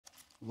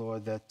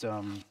Lord,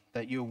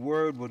 that your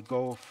word would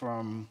go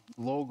from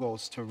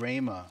logos to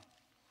rhema,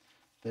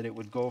 that it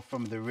would go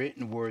from the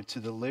written word to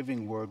the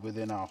living word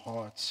within our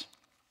hearts.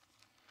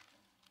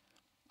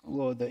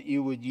 Lord, that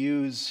you would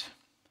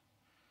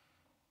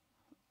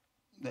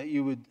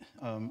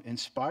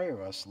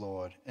inspire us,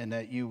 Lord, and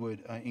that you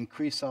would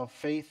increase our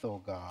faith,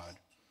 O God,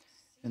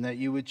 and that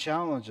you would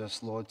challenge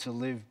us, Lord, to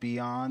live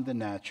beyond the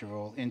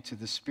natural into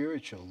the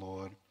spiritual,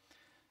 Lord.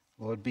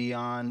 Lord,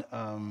 beyond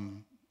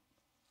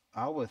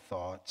our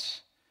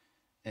thoughts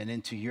and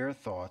into your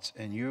thoughts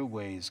and your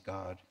ways,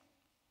 God.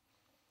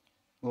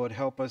 Lord,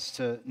 help us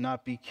to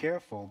not be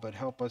careful, but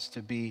help us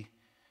to be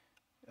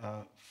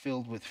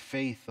filled with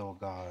faith, O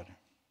God.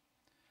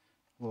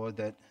 Lord,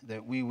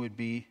 that we would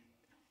be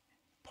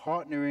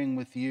partnering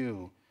with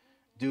you,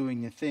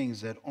 doing the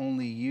things that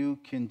only you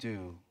can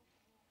do.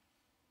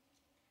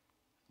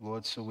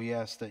 Lord, so we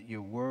ask that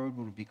your word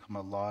would become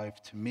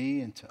alive to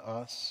me and to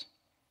us,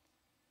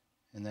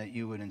 and that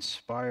you would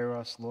inspire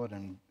us, Lord,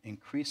 and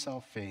increase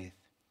our faith,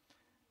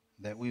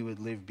 that we would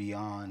live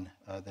beyond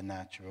the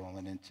natural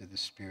and into the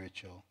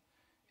spiritual,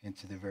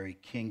 into the very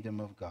kingdom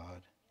of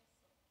God.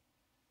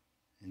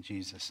 In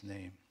Jesus'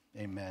 name,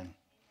 amen.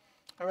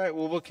 All right,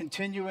 well, we'll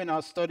continue in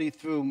our study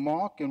through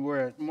Mark, and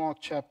we're at Mark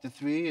chapter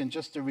 3. And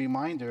just a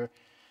reminder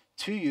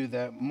to you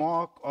that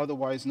Mark,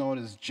 otherwise known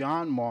as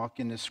John Mark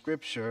in the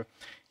scripture,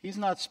 he's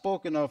not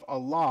spoken of a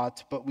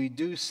lot, but we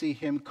do see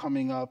him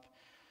coming up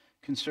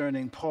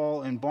concerning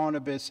Paul and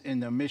Barnabas in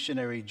their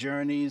missionary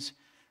journeys.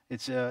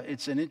 It's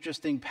an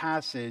interesting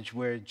passage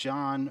where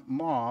John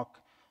Mark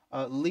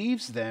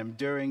leaves them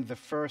during the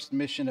first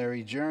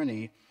missionary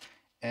journey,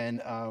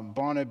 and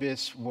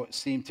Barnabas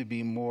seemed to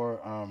be more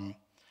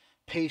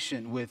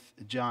patient with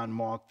John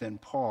Mark than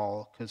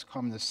Paul, because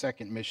come the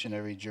second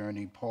missionary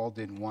journey, Paul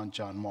didn't want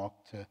John Mark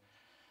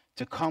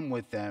to come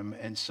with them,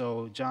 and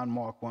so John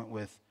Mark went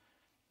with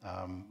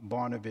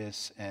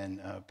Barnabas,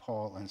 and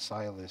Paul and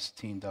Silas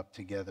teamed up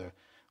together.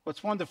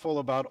 What's wonderful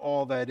about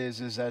all that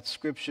is that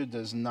Scripture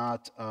does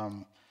not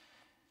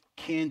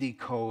candy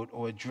coat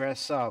or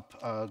dress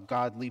up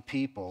godly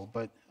people,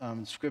 but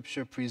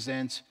Scripture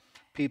presents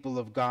people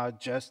of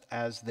God just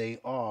as they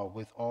are,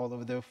 with all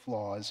of their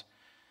flaws.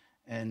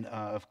 And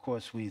of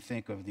course, we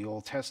think of the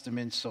Old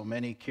Testament, so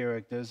many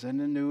characters, and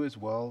the New as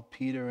well.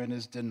 Peter and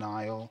his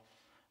denial,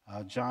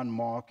 John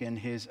Mark and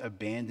his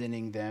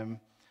abandoning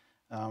them,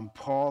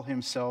 Paul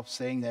himself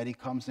saying that he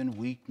comes in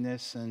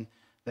weakness and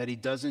that he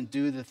doesn't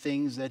do the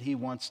things that he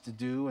wants to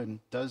do and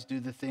does do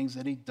the things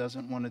that he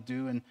doesn't want to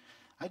do. And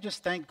I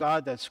just thank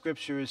God that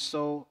Scripture is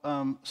so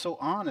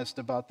honest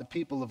about the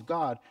people of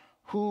God,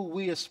 who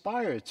we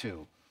aspire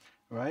to,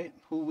 right?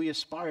 Who we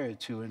aspire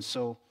to. And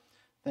so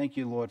thank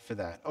you, Lord, for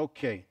that.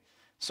 Okay,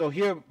 so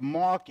here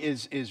Mark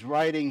is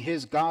writing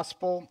his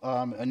gospel.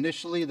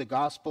 Initially, the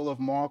gospel of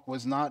Mark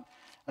was not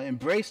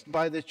embraced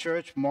by the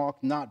church, Mark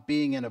not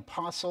being an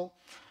apostle,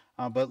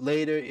 but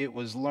later it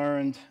was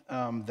learned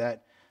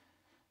that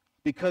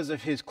because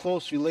of his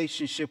close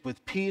relationship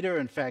with Peter,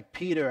 in fact,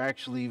 Peter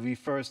actually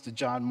refers to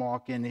John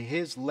Mark in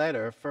his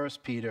letter, 1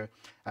 Peter,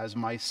 as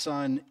my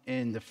son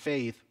in the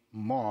faith,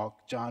 Mark,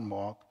 John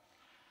Mark,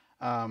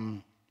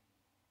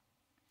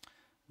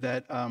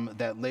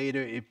 that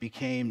later it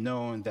became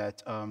known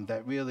that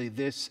really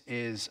this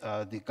is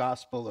the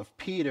gospel of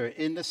Peter,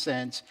 in the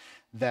sense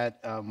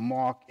that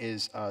Mark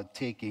is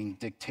taking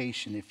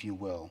dictation, if you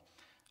will,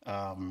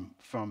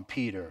 from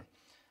Peter.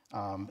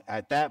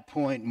 At that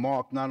point,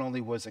 Mark not only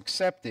was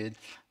accepted,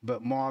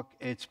 but Mark,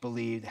 it's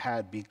believed,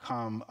 had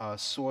become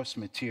source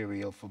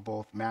material for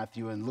both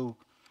Matthew and Luke.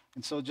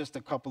 And so just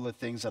a couple of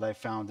things that I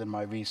found in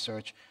my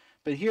research.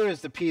 But here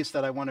is the piece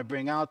that I want to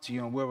bring out to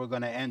you and where we're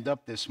going to end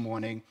up this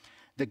morning.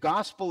 The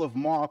Gospel of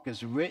Mark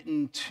is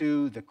written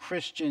to the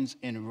Christians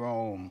in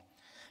Rome.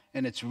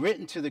 And it's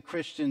written to the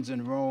Christians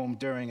in Rome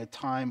during a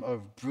time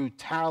of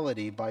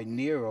brutality by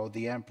Nero,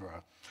 the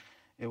emperor.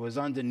 It was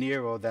under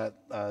Nero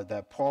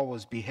that Paul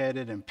was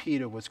beheaded and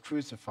Peter was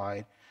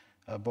crucified,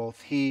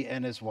 both he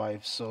and his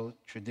wife, so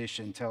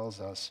tradition tells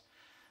us.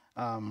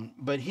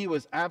 But he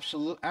was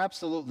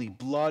absolutely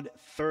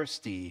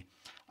bloodthirsty,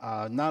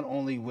 not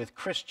only with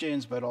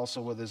Christians, but also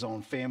with his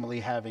own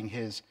family, having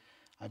his,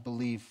 I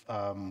believe,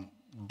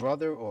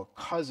 brother or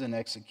cousin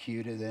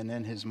executed, and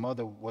then his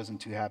mother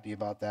wasn't too happy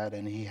about that,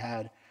 and he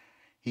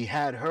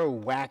had her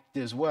whacked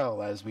as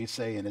well, as we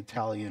say in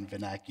Italian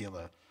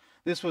vernacular.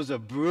 This was a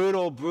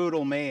brutal,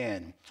 brutal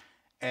man,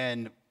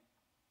 and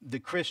the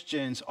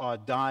Christians are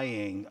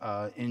dying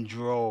in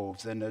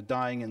droves, and they're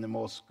dying in the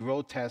most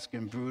grotesque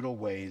and brutal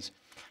ways,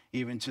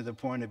 even to the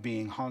point of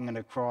being hung on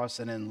a cross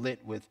and then lit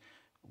with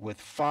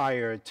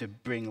fire to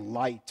bring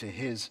light to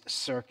his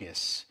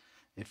circus,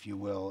 if you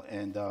will.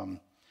 And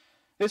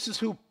this is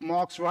who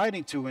Mark's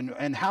writing to,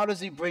 and how does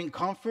he bring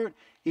comfort?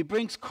 He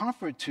brings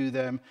comfort to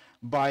them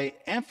by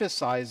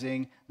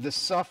emphasizing the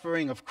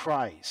suffering of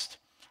Christ.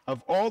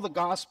 Of all the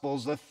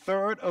Gospels, the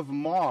third of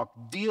Mark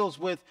deals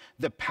with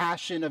the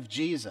passion of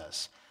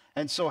Jesus.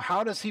 And so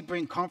how does he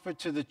bring comfort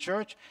to the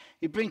church?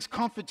 He brings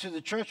comfort to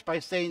the church by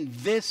saying,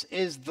 this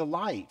is the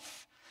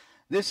life.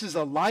 This is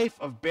a life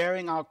of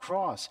bearing our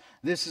cross.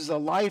 This is a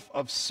life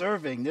of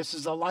serving. This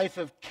is a life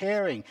of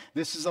caring.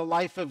 This is a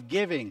life of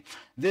giving.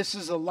 This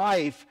is a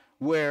life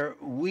where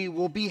we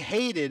will be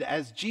hated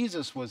as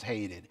Jesus was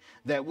hated,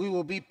 that we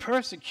will be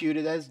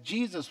persecuted as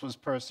Jesus was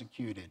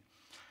persecuted.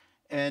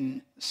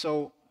 And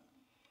so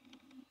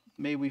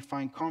may we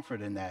find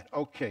comfort in that.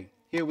 Okay,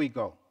 here we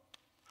go.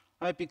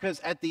 All right, because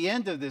at the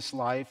end of this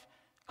life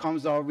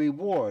comes our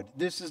reward.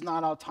 This is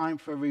not our time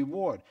for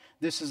reward.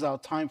 This is our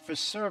time for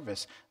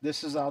service.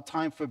 This is our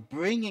time for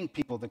bringing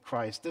people to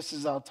Christ. This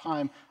is our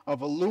time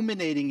of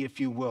illuminating, if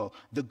you will,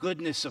 the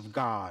goodness of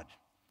God.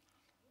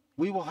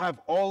 We will have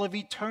all of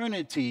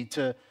eternity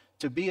to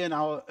be in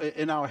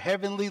our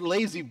heavenly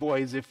lazy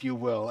boys, if you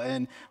will,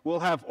 and we'll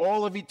have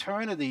all of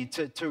eternity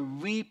to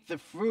reap the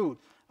fruit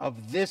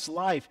of this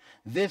life.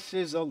 This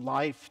is a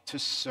life to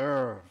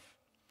serve.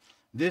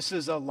 This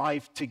is a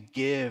life to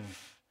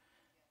give.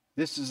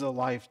 This is a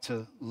life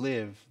to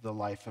live the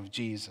life of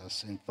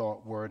Jesus in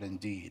thought, word, and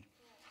deed.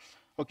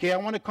 Okay, I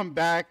want to come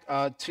back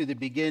to the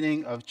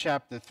beginning of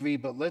chapter 3,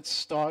 but let's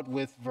start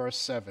with verse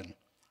 7.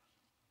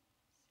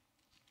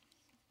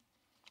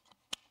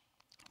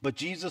 But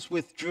Jesus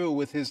withdrew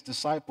with his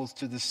disciples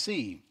to the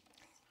sea,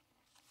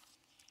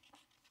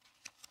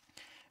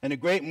 and a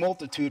great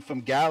multitude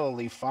from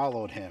Galilee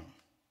followed him.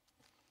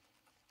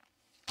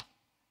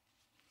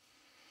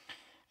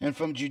 And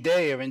from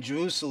Judea and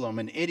Jerusalem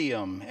and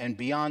Idumea and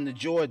beyond the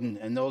Jordan,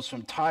 and those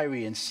from Tyre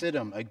and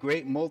Sidon, a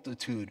great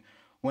multitude,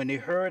 when they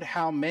heard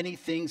how many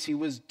things he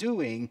was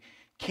doing,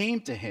 came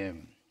to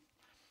him.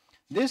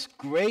 This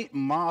great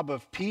mob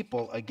of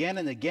people, again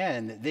and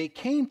again, they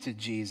came to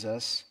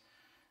Jesus.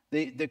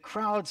 The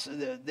crowds,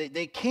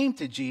 they came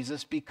to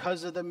Jesus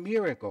because of the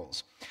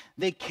miracles.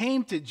 They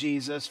came to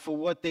Jesus for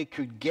what they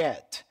could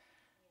get.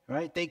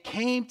 Right? They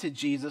came to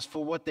Jesus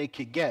for what they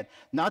could get,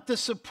 not to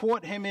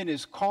support him in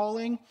his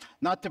calling,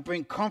 not to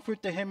bring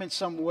comfort to him in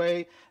some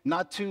way,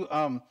 not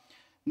to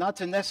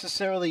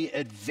necessarily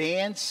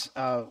advance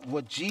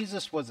what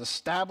Jesus was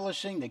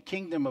establishing, the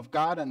kingdom of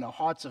God in the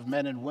hearts of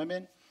men and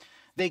women.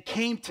 They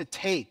came to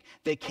take.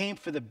 They came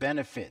for the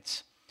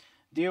benefits.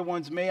 Dear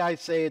ones, may I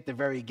say at the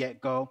very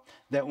get-go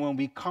that when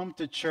we come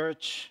to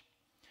church,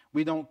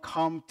 we don't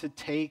come to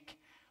take,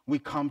 we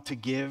come to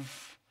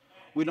give.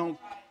 We don't.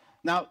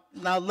 Now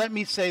let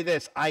me say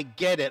this. I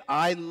get it.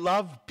 I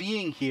love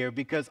being here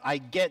because I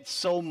get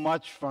so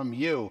much from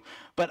you.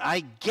 But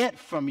I get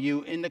from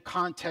you in the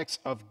context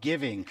of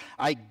giving.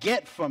 I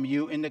get from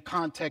you in the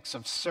context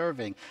of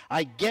serving.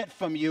 I get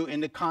from you in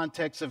the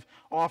context of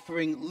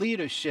offering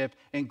leadership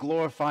and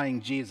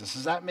glorifying Jesus.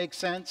 Does that make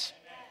sense?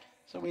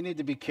 So we need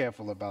to be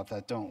careful about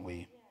that, don't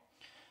we?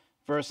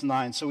 Verse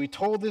 9, so he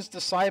told his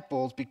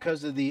disciples,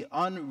 because of the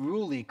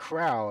unruly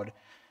crowd,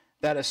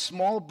 that a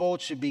small boat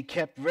should be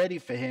kept ready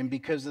for him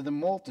because of the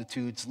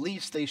multitudes,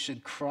 lest they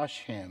should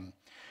crush him.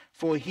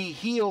 For he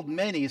healed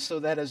many, so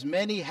that as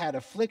many had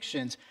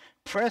afflictions,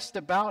 pressed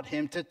about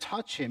him to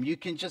touch him. You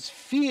can just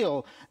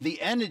feel the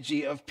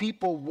energy of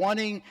people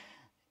wanting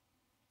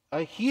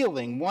a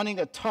healing, wanting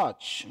a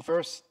touch.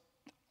 Verse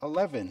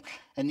 11,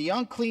 and the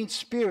unclean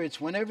spirits,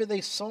 whenever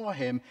they saw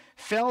him,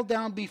 fell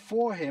down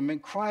before him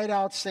and cried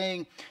out,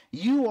 saying,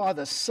 "You are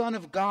the Son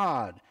of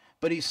God."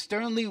 But he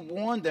sternly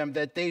warned them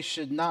that they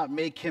should not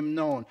make him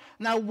known.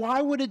 Now,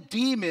 why would a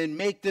demon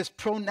make this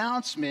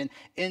pronouncement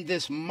in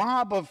this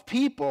mob of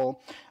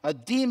people? A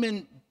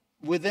demon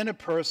within a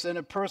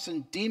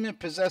person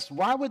demon-possessed.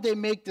 Why would they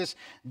make this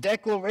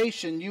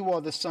declaration, "You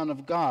are the Son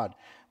of God"?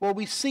 Well,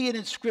 we see it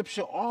in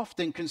Scripture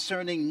often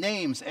concerning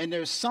names, and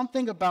there's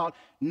something about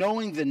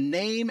knowing the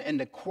name and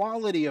the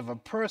quality of a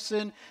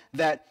person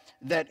that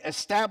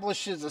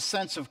establishes a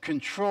sense of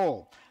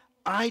control.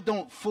 I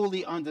don't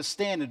fully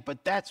understand it,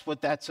 but that's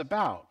what that's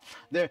about.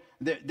 They're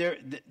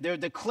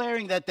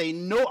declaring that they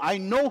know, I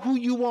know who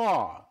you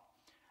are.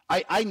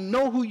 I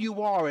know who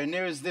you are, and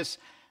there is this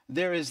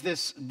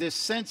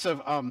sense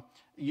of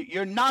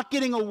you're not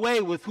getting away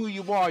with who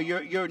you are.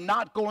 You're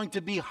not going to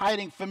be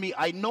hiding from me.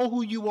 I know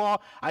who you are.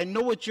 I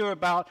know what you're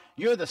about.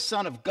 You're the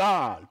Son of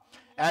God.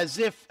 As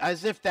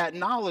if that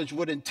knowledge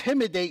would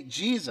intimidate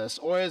Jesus,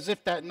 or as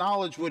if that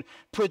knowledge would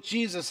put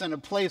Jesus in a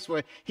place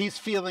where he's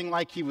feeling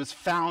like he was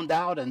found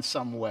out in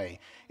some way.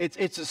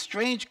 It's a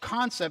strange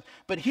concept,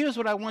 but here's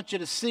what I want you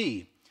to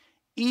see.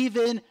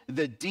 Even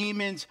the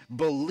demons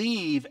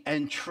believe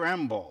and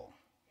tremble.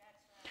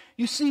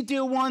 You see,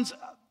 dear ones,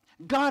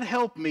 God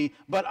help me,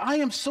 but I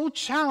am so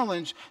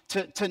challenged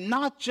to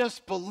not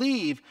just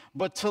believe,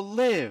 but to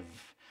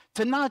live.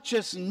 To not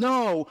just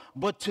know,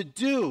 but to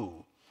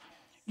do.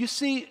 You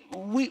see,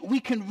 we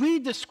can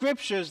read the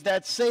scriptures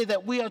that say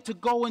that we are to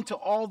go into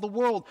all the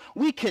world.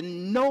 We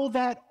can know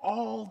that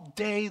all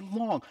day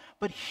long.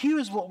 But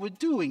here's what we're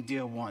doing,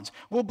 dear ones.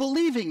 We're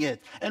believing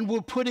it, and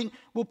we're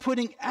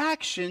putting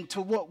action to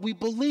what we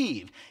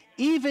believe.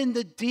 Even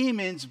the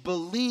demons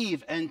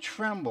believe and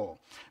tremble.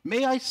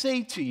 May I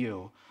say to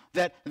you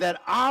that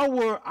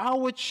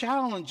our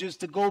challenge is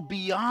to go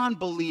beyond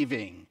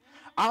believing.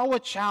 Our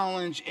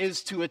challenge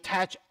is to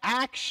attach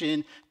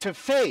action to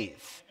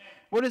faith.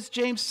 What does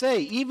James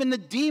say? Even the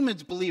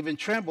demons believe and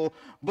tremble,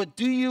 but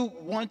do you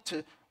want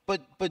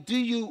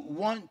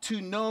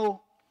to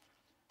know,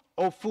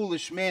 O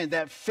foolish man,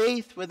 that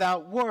faith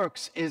without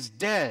works is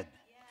dead?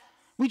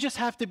 We just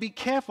have to be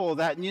careful of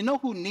that. And you know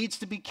who needs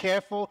to be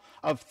careful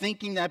of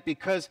thinking that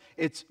because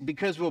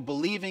we're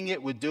believing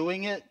it, we're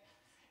doing it?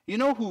 You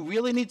know who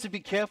really needs to be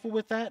careful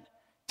with that?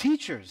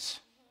 Teachers,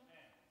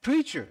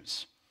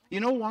 preachers. You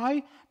know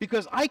why?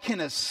 Because I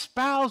can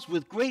espouse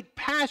with great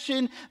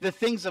passion the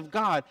things of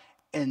God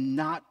and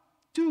not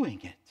doing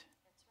it.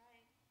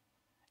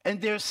 And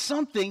there's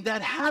something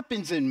that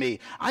happens in me.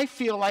 I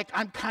feel like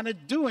I'm kind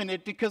of doing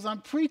it because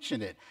I'm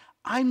preaching it.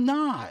 I'm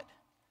not.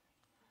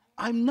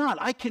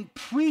 I can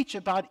preach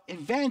about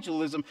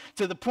evangelism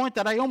to the point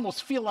that I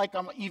almost feel like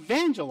I'm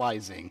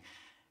evangelizing.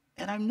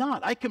 And I'm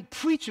not. I can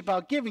preach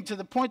about giving to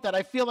the point that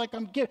I feel like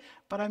I'm giving,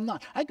 but I'm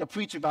not. I can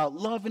preach about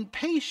love and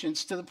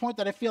patience to the point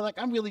that I feel like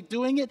I'm really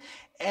doing it,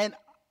 and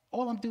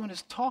all I'm doing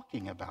is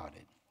talking about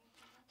it.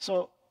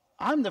 So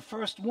I'm the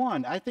first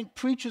one. I think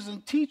preachers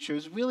and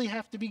teachers really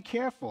have to be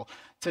careful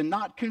to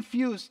not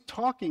confuse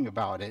talking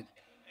about it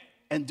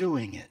and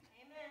doing it.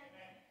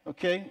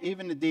 Okay?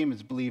 Even the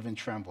demons believe and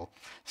tremble.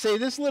 Say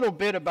this little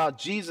bit about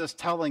Jesus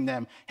telling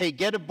them, hey,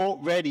 get a boat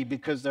ready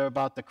because they're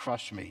about to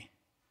crush me.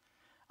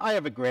 I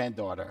have a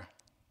granddaughter.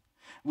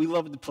 We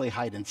love to play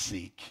hide and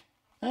seek.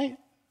 Right?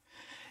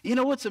 You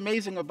know what's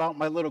amazing about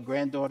my little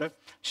granddaughter?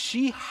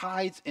 She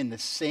hides in the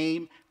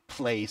same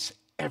place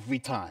every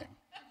time.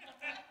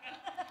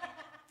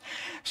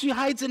 She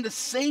hides in the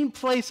same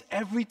place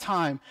every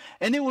time.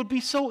 And it would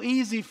be so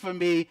easy for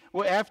me,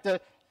 where after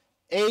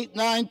 8,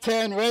 9,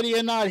 10, ready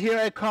or not, here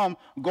I come,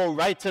 go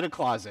right to the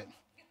closet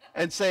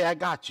and say, I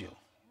got you.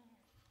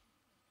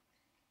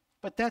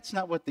 But that's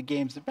not what the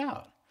game's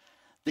about.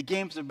 The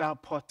game's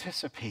about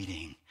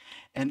participating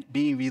and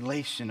being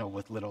relational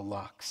with little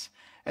Lux.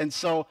 And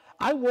so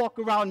I walk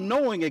around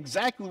knowing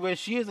exactly where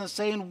she is and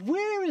saying,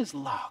 where is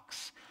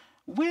Lux?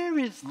 Where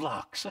is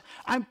Lux?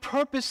 I'm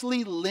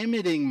purposely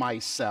limiting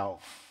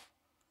myself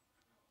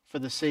for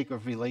the sake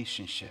of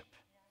relationship.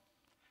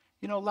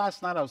 You know,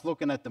 last night I was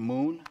looking at the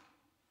moon.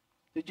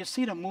 Did you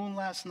see the moon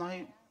last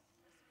night?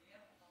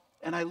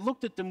 And I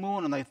looked at the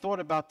moon and I thought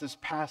about this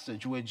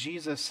passage where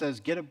Jesus says,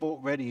 get a boat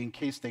ready in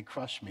case they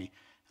crush me.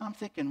 And I'm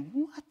thinking,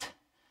 what?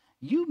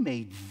 You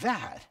made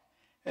that.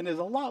 And there's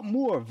a lot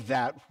more of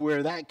that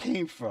where that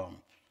came from.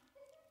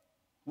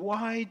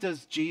 Why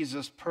does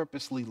Jesus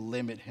purposely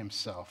limit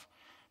himself?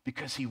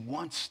 Because he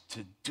wants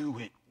to do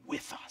it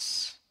with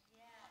us.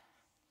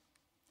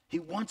 He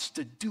wants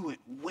to do it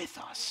with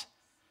us.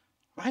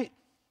 Right?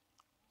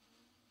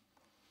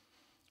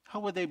 How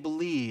would they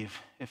believe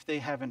if they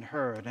haven't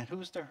heard? And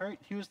who's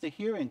the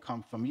hearing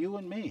come from? You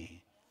and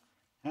me.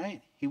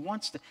 Right?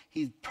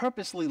 He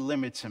purposely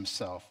limits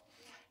himself.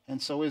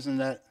 And so isn't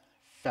that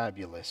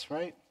fabulous,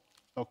 right?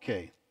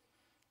 Okay.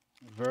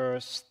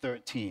 Verse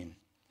 13.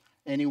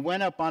 And he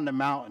went up on the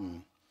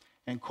mountain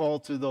and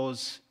called to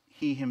those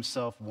he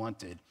himself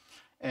wanted.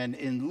 And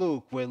in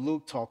Luke, where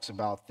Luke talks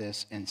about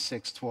this in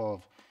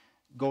 6:12,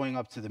 going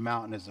up to the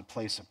mountain is a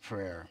place of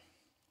prayer.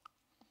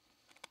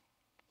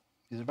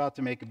 He's about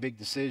to make a big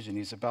decision.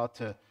 He's about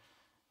to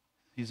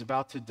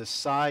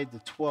decide the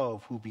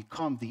 12 who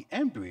become the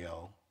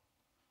embryo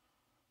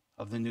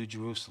of the New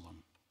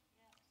Jerusalem.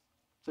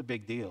 It's a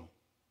big deal.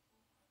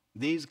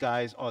 These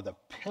guys are the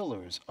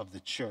pillars of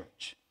the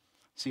church.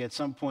 See, at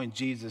some point,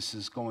 Jesus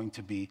is going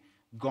to be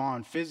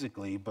gone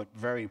physically, but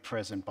very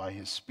present by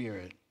his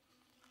Spirit.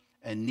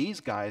 And these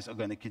guys are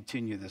going to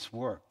continue this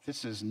work.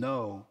 This is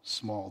no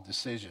small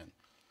decision.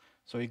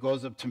 So he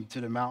goes up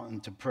to the mountain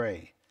to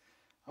pray.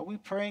 Are we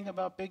praying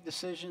about big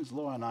decisions?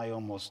 Laura and I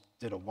almost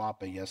did a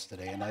whopper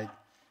yesterday, and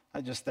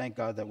I just thank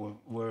God that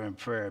we're in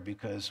prayer,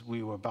 because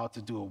we were about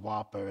to do a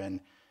whopper, and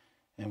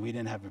we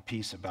didn't have a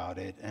peace about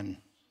it. And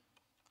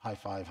high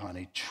five,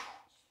 honey.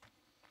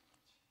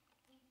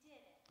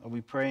 Are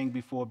we praying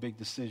before big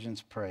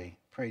decisions? Pray.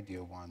 Pray,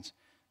 dear ones.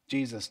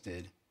 Jesus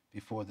did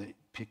before the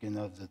picking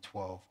of the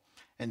 12.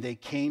 And they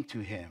came to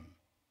him,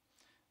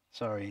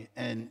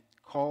 and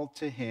called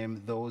to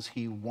him those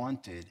he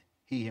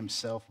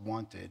himself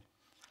wanted.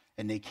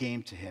 And they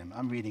came to him.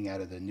 I'm reading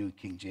out of the New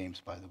King James,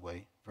 by the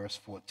way, verse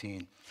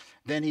 14.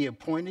 Then he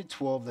appointed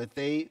 12 that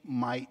they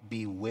might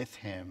be with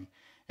him,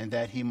 and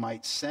that he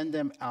might send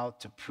them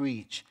out to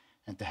preach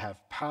and to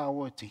have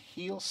power to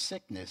heal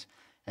sickness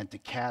and to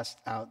cast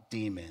out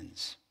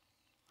demons.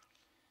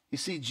 You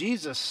see,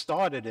 Jesus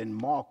started in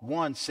Mark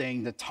 1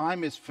 saying the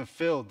time is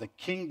fulfilled, the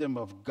kingdom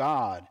of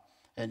God,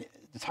 and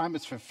the time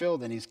is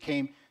fulfilled, and he's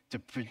came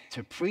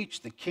to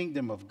preach the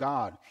kingdom of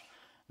God.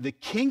 The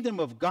kingdom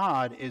of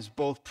God is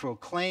both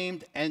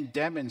proclaimed and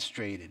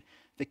demonstrated.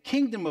 The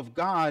kingdom of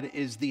God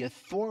is the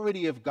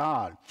authority of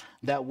God,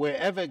 that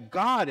wherever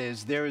God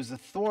is, there is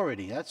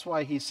authority. That's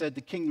why he said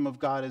the kingdom of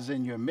God is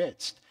in your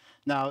midst.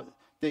 Now,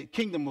 the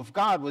kingdom of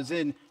God was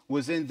in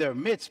their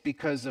midst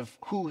because of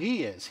who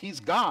he is.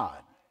 He's God.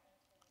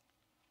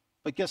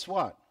 But guess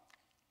what?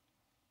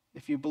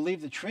 If you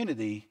believe the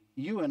Trinity,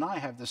 you and I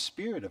have the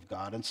Spirit of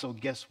God, and so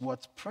guess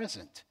what's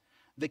present?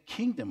 the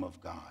kingdom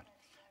of God.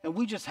 And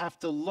we just have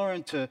to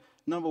learn to,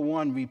 number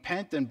one,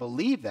 repent and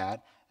believe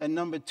that, and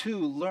number two,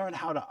 learn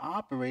how to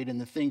operate in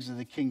the things of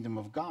the kingdom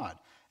of God.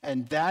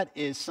 And that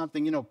is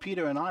something,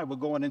 Peter and I were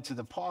going into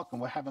the park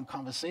and we're having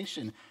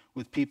conversation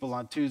with people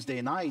on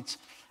Tuesday nights,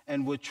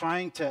 and we're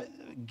trying to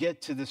get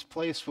to this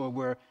place where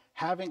we're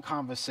having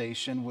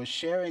conversation, we're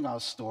sharing our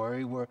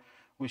story, we're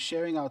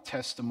sharing our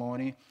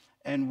testimony,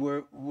 and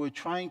we're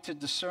trying to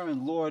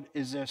discern, Lord,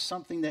 is there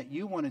something that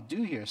you want to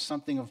do here,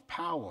 something of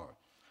power?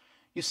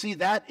 You see,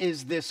 that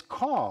is this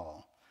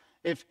call.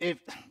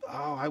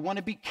 I want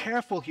to be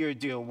careful here,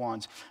 dear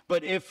ones,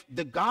 but if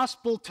the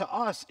gospel to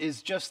us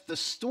is just the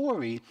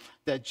story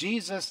that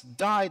Jesus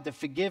died to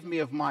forgive me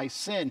of my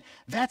sin,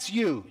 that's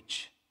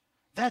huge.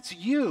 That's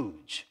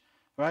huge,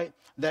 right?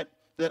 That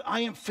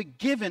I am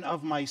forgiven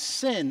of my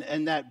sin,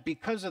 and that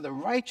because of the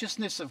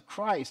righteousness of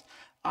Christ,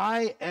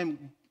 I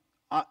am,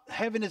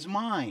 heaven is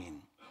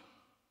mine.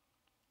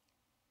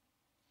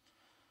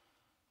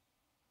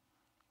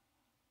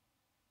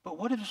 But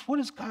what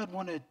does God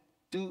want to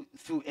do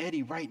through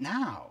Eddie right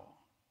now?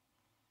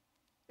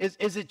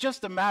 Is it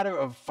just a matter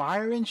of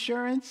fire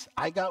insurance?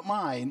 I got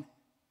mine.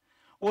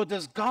 Or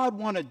does God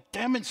want to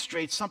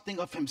demonstrate something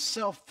of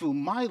himself through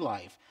my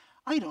life?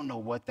 I don't know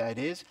what that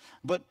is,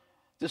 but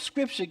the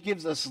scripture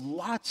gives us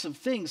lots of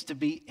things to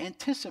be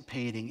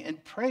anticipating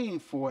and praying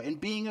for and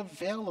being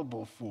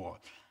available for.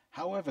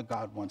 However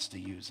God wants to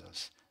use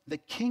us. The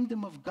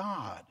kingdom of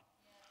God.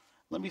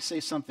 Let me say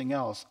something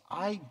else.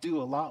 I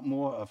do a lot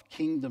more of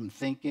kingdom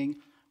thinking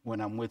when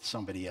I'm with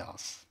somebody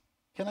else.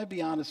 Can I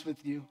be honest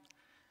with you?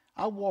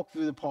 I'll walk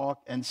through the park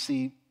and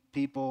see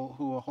people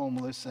who are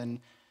homeless, and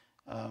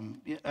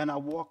I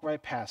walk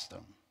right past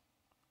them.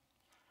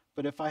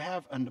 But if I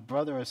have a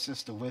brother or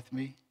sister with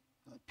me,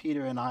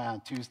 Peter and I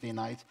on Tuesday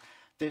nights,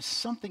 there's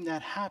something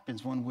that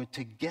happens when we're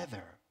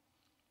together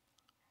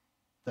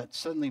that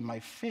suddenly my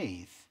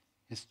faith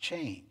is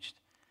changed.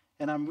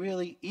 And I'm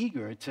really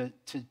eager to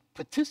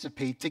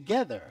participate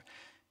together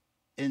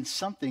in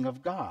something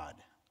of God.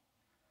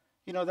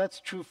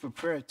 That's true for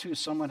prayer too.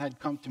 Someone had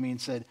come to me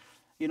and said,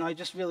 I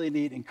just really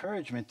need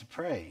encouragement to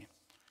pray.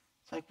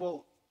 It's like,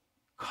 well,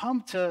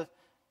 come to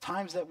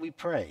times that we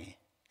pray.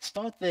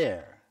 Start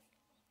there.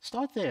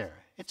 Start there.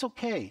 It's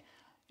okay.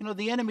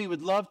 The enemy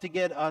would love to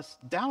get us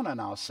down on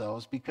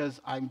ourselves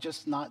because I'm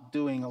just not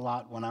doing a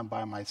lot when I'm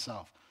by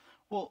myself.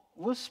 Well,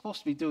 we're supposed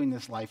to be doing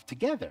this life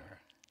together,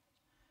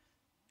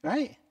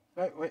 right?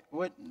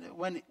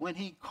 When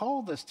he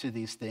called us to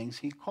these things,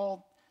 he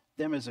called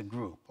them as a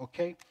group,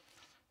 okay?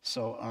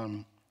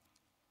 So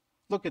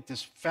look at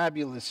this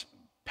fabulous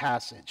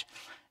passage.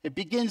 It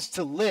begins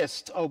to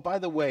list, by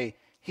the way,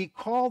 he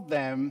called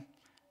them,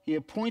 he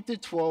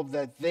appointed 12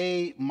 that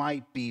they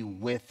might be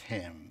with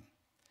him,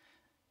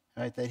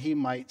 right? That he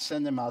might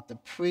send them out to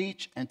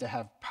preach and to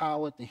have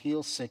power to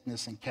heal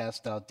sickness and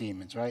cast out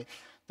demons, right?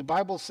 The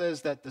Bible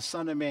says that the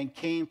Son of Man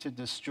came to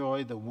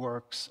destroy the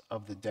works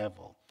of the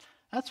devil.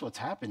 That's what's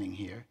happening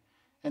here.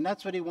 And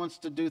that's what he wants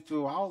to do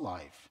through our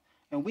life.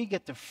 And we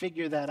get to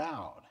figure that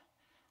out.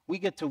 We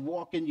get to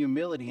walk in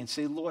humility and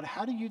say, Lord,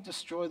 how do you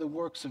destroy the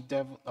works of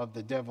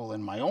the devil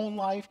in my own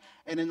life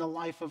and in the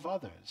life of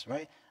others,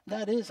 right?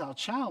 That is our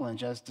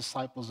challenge as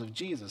disciples of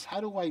Jesus. How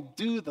do I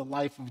do the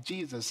life of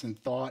Jesus in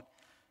thought,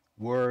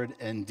 word,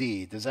 and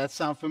deed? Does that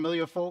sound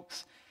familiar,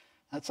 folks?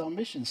 That's our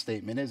mission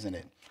statement, isn't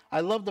it? I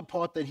love the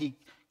part that he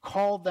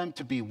called them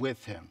to be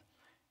with him.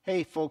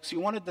 Hey, folks, you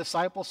want to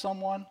disciple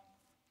someone?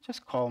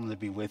 Just call them to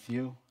be with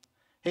you.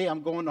 Hey,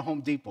 I'm going to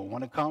Home Depot.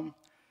 Want to come?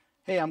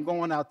 Hey, I'm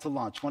going out to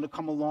lunch. Want to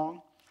come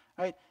along?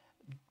 Right?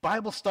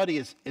 Bible study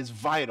is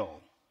vital,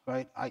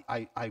 right?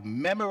 I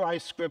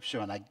memorized scripture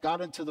and I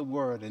got into the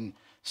word, and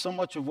so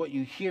much of what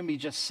you hear me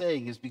just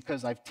saying is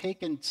because I've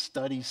taken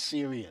study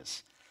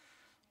serious.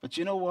 But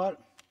you know what?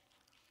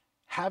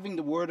 Having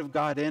the word of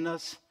God in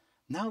us,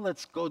 now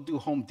let's go do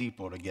Home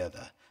Depot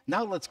together.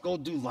 Now let's go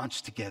do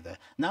lunch together.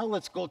 Now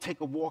let's go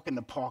take a walk in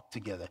the park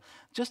together.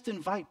 Just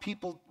invite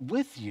people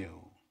with you,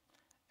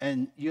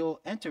 and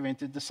you'll enter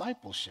into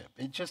discipleship.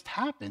 It just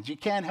happens. You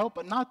can't help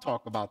but not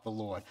talk about the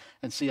Lord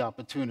and see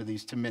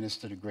opportunities to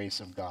minister the grace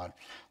of God.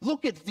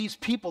 Look at these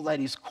people that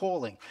he's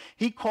calling.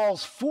 He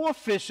calls 4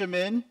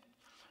 fishermen,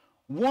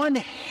 1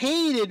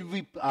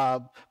 hated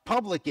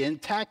publican,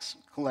 tax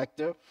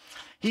collector.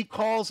 He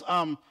calls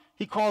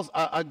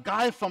a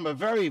guy from a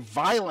very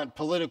violent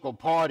political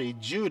party,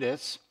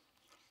 Judas.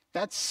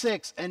 That's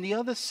 6. And the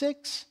other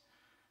 6,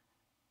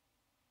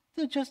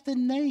 they're just a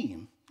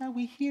name. Now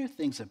we hear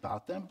things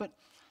about them,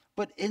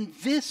 but in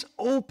this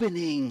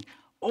opening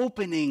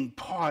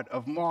part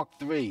of Mark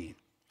 3,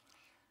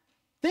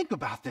 think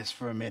about this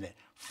for a minute.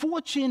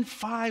 Fortune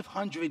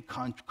 500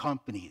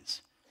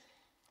 companies.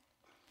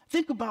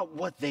 Think about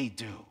what they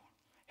do.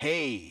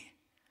 Hey,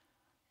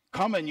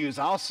 come and use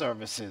our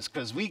services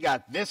because we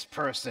got this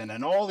person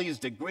and all these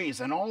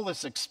degrees and all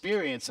this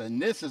experience,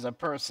 and this is a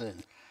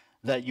person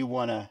that you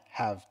want to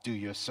have do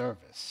your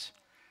service.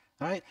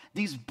 Right?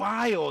 These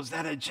bios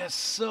that are just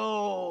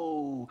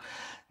so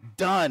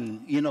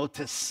done,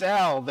 to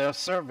sell their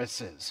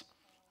services.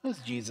 What's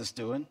Jesus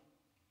doing?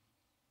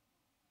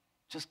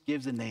 Just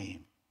gives a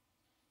name.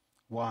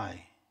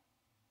 Why?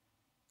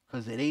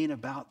 Because it ain't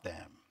about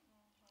them.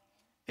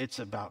 It's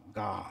about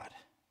God.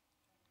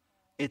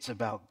 It's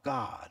about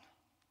God.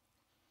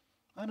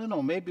 I don't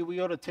know, maybe we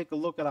ought to take a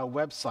look at our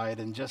website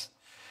and just,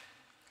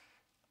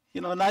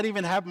 not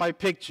even have my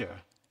picture.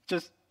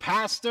 Just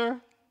Pastor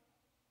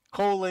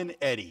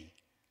Eddie.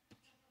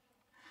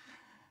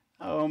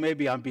 Oh,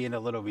 maybe I'm being a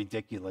little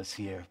ridiculous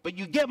here, but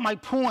you get my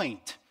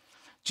point.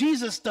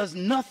 Jesus does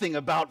nothing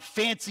about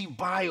fancy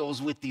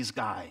bios with these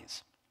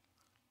guys.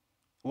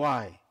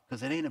 Why?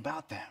 Because it ain't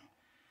about them.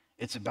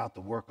 It's about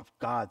the work of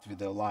God through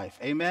their life.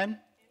 Amen? Amen.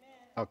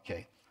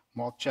 Okay.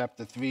 Mark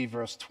chapter 3,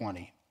 verse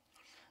 20.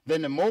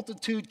 Then the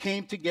multitude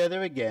came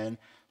together again,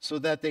 so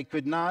that they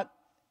could not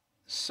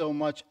so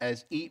much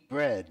as eat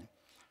bread.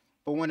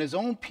 But when his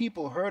own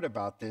people heard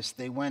about this,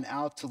 they went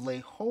out to lay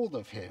hold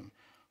of him,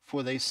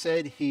 for they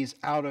said he's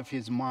out of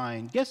his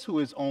mind. Guess who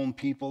his own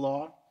people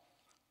are?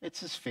 It's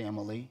his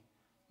family.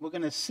 We're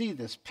going to see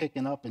this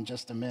picking up in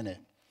just a minute.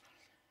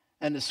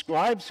 And the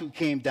scribes who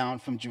came down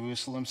from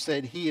Jerusalem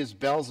said, he is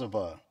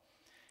Beelzebub,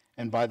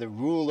 and by the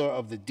ruler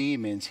of the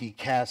demons he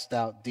cast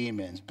out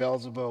demons.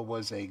 Beelzebub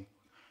was a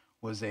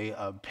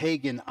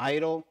pagan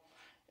idol,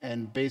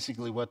 and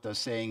basically what they're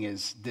saying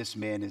is this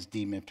man is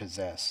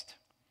demon-possessed.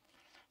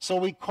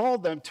 So he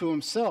called them to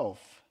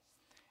himself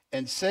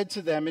and said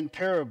to them in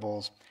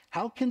parables,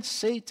 how can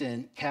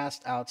Satan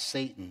cast out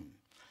Satan?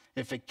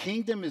 If a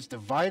kingdom is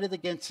divided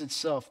against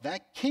itself,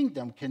 that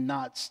kingdom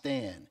cannot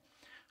stand.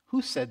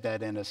 Who said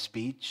that in a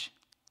speech?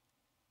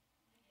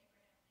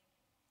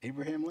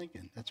 Abraham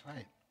Lincoln, that's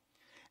right.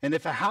 And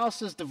if a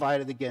house is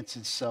divided against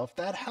itself,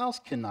 that house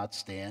cannot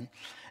stand.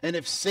 And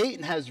if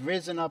Satan has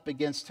risen up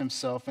against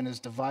himself and is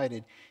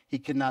divided, he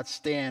cannot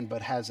stand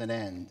but has an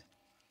end.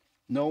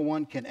 No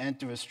one can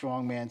enter a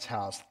strong man's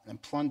house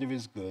and plunder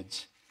his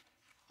goods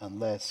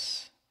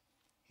unless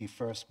he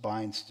first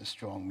binds the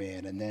strong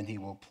man, and then he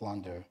will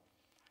plunder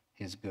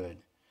his good.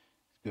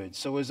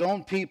 So his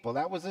own people,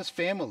 that was his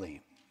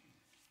family.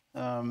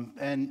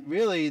 And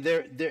really,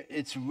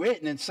 it's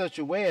written in such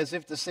a way as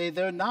if to say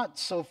they're not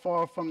so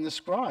far from the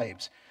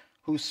scribes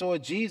who saw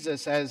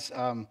Jesus as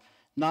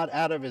not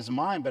out of his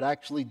mind, but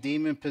actually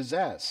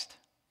demon-possessed.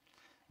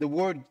 The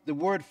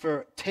word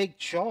for take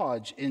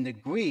charge in the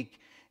Greek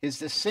is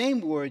the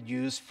same word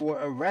used for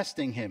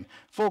arresting him.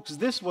 Folks,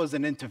 this was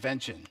an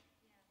intervention.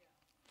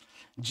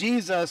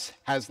 Jesus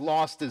has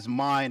lost his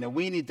mind, and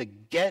we need to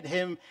get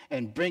him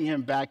and bring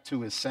him back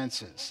to his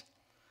senses.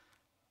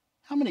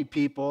 How many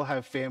people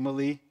have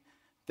family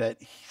that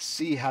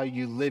see how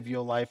you live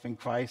your life in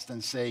Christ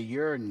and say,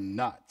 you're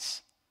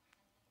nuts?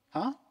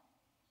 Huh?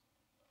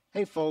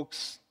 Hey,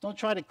 folks, don't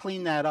try to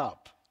clean that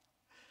up.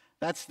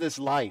 That's this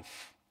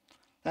life.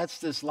 That's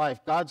this life.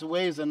 God's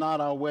ways are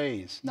not our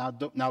ways. Now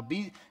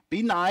be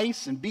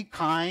nice and be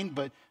kind,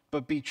 but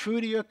be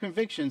true to your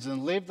convictions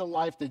and live the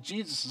life that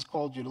Jesus has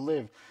called you to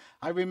live.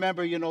 I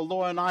remember,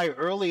 Laura and I,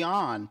 early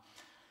on,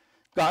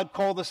 God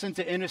called us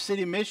into inner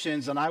city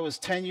missions, and I was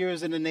 10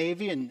 years in the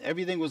Navy, and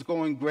everything was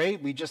going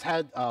great. We just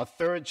had a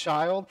third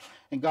child,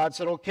 and God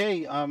said,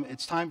 okay,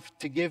 it's time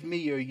to give me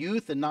your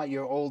youth and not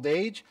your old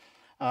age.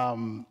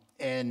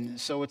 And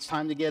so it's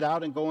time to get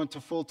out and go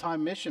into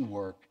full-time mission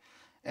work.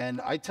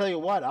 And I tell you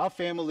what, our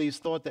families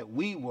thought that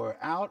we were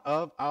out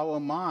of our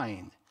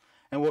mind.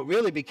 And what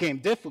really became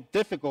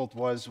difficult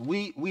was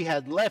we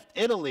had left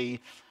Italy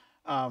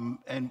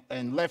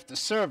and left the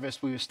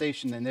service. We were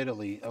stationed in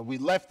Italy. We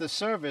left the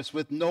service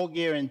with no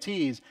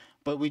guarantees,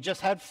 but we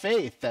just had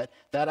faith that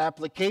that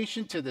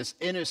application to this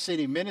inner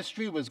city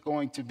ministry was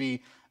going to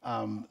be,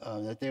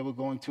 that they were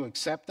going to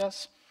accept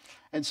us.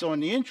 And so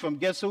in the interim,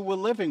 guess who we're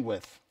living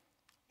with?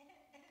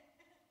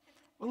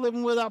 We're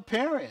living with our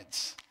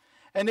parents.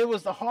 And it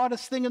was the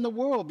hardest thing in the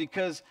world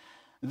because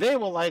they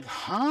were like,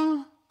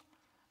 huh?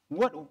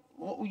 What,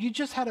 you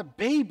just had a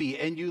baby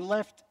and you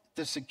left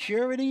the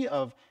security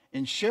of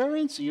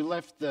insurance, you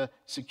left the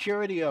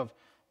security of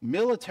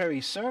military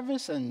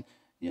service, and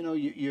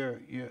you're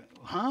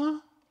huh?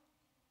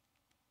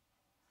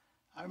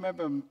 I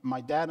remember my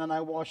dad and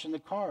I washing the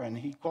car, and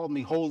he called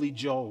me Holy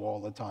Joe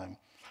all the time.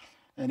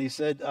 And he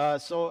said,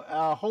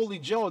 Holy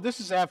Joe, this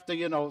is after,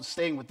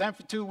 staying with them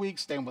for 2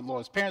 weeks, staying with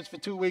Laura's parents for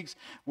 2 weeks,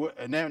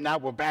 and then now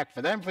we're back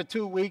for them for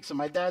 2 weeks. And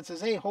my dad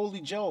says, hey,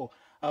 Holy Joe,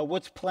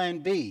 what's plan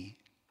B?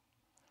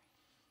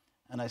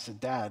 And I said,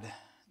 Dad,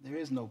 there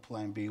is no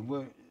plan B.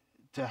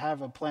 To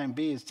have a plan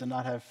B is to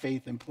not have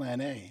faith in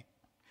plan A.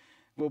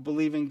 We'll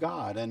believe in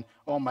God. And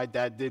all my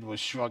dad did was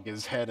shrug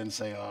his head and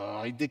say,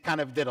 he kind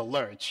of did a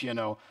lurch,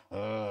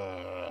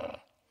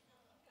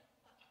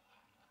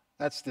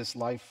 That's this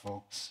life,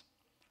 folks.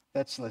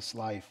 That's this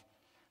life.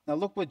 Now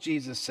look what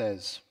Jesus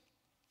says.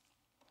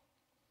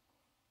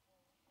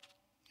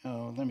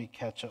 Let me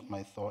catch up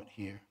my thought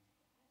here.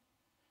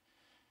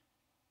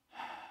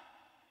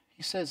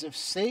 He says, if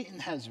Satan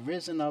has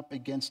risen up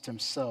against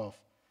himself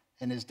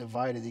and is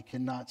divided, he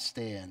cannot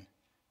stand,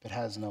 but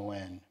has no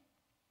end.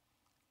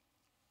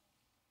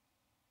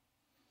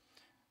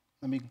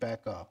 Let me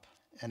back up.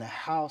 and a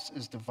house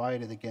is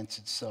divided against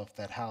itself,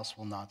 that house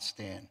will not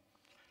stand.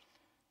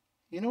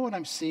 You know what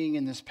I'm seeing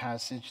in this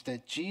passage?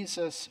 That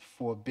Jesus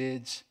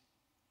forbids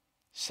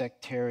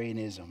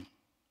sectarianism,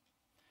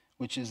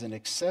 which is an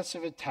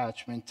excessive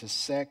attachment to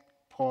sect,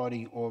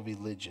 party, or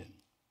religion.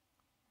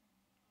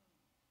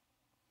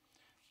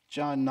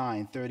 John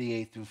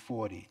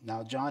 9:38-40.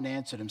 Now John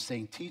answered him,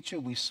 saying, Teacher,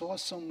 we saw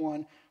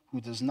someone who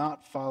does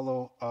not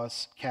follow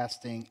us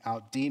casting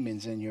out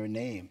demons in your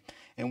name,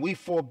 and we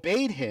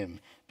forbade him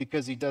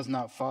because he does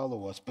not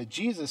follow us. But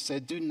Jesus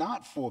said, Do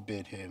not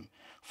forbid him,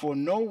 for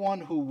no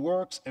one who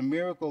works a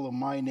miracle in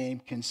my name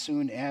can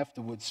soon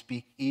afterwards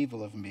speak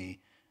evil of me.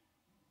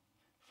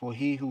 For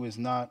he who is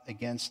not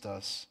against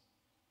us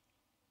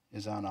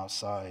is on our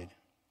side.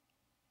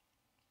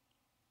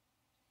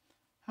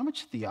 How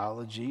much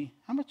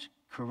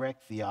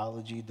correct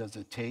theology does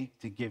it take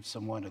to give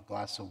someone a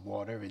glass of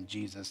water in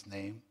Jesus'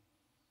 name?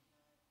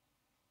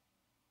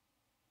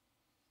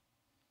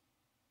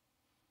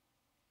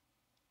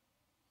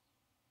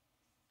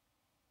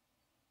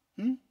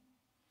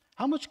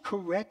 How much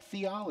correct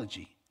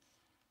theology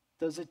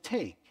does it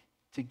take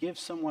to give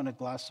someone a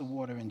glass of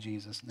water in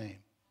Jesus' name?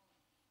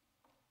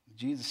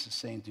 Jesus is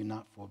saying, do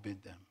not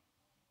forbid them.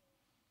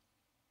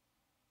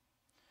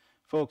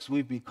 Folks,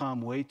 we've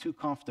become way too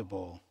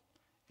comfortable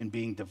in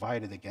being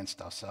divided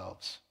against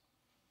ourselves.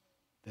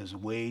 There's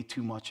way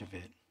too much of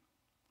it.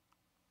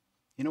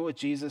 You know what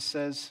Jesus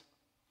says?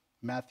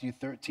 Matthew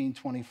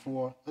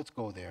 13:24. Let's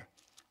go there.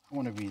 I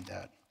want to read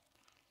that.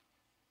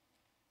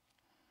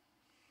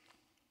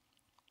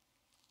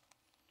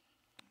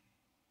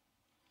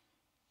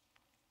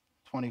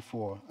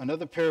 24.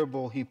 Another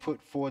parable he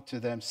put forth to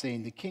them,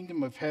 saying, The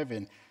kingdom of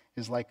heaven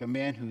is like a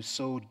man who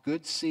sowed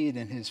good seed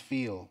in his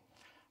field.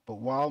 But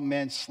while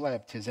men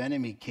slept, his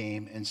enemy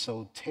came and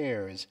sowed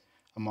tares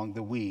among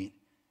the wheat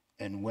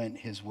and went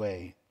his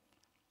way.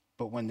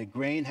 But when the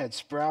grain had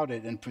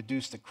sprouted and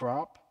produced a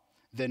crop,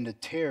 then the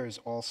tares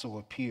also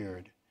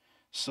appeared.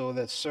 So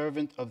that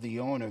servant of the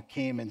owner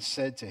came and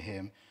said to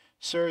him,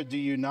 Sir, did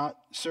you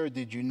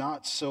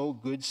not sow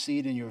good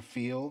seed in your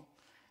field?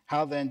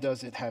 How then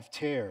does it have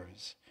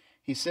tares?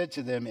 He said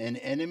to them, An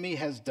enemy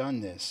has done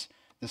this.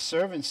 The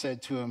servant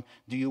said to him,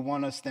 Do you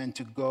want us then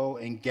to go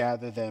and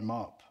gather them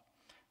up?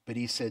 But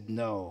he said,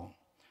 No,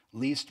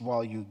 lest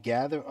while you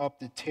gather up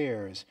the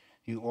tares,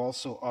 you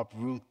also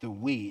uproot the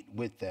wheat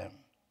with them.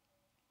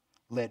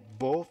 Let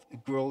both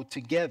grow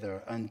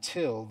together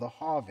until the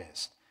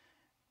harvest.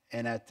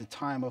 And at the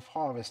time of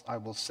harvest, I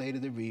will say to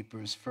the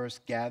reapers,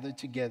 First gather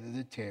together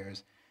the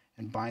tares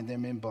and bind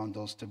them in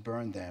bundles to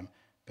burn them,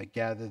 but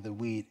gather the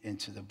wheat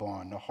into the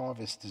barn. The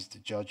harvest is the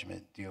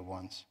judgment, dear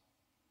ones.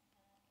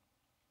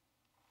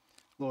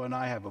 Laura and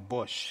I have a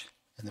bush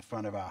in the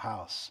front of our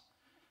house.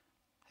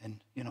 And,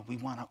 we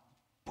want our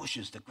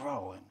bushes to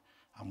grow. And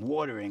I'm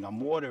watering,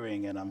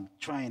 and I'm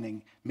trying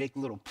to make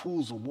little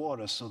pools of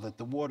water so that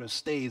the water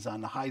stays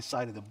on the high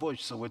side of the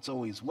bush so it's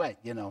always wet,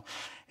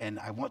 And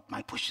I want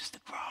my bushes to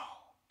grow.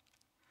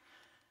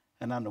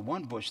 And on the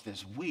one bush,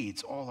 there's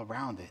weeds all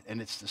around it,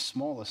 and it's the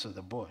smallest of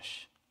the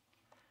bush.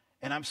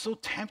 And I'm so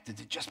tempted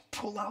to just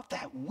pull out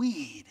that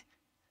weed.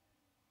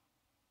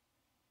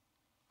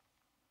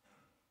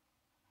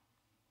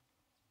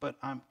 But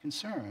I'm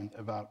concerned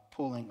about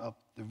pulling up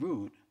the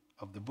root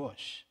of the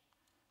bush.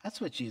 That's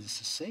what Jesus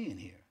is saying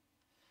here.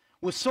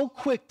 We're so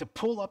quick to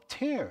pull up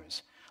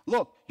tares.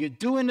 Look, you're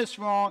doing this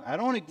wrong. I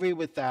don't agree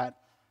with that.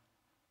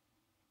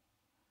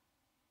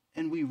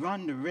 And we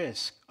run the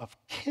risk of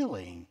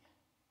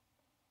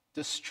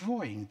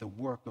destroying the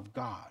work of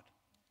God.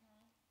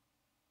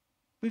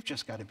 We've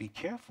just got to be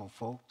careful,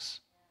 folks.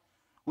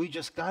 We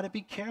just got to be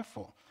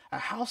careful. A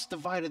house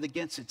divided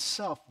against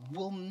itself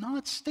will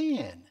not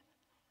stand.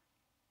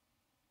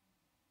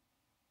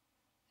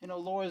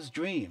 Laura's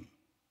dream,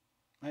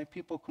 right?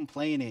 People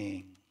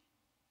complaining,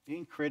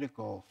 being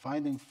critical,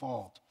 finding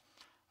fault.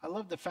 I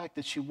love the fact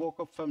that she woke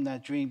up from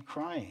that dream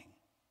crying.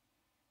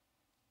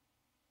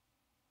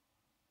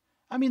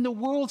 I mean, the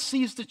world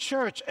sees the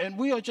church, and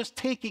we are just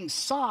taking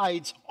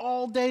sides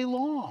all day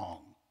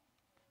long.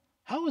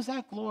 How is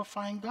that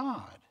glorifying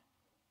God?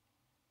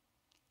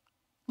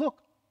 Look,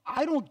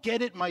 I don't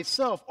get it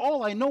myself.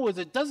 All I know is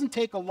it doesn't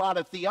take a lot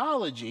of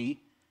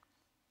theology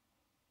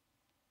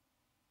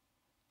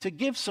to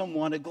give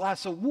someone a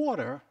glass of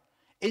water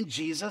in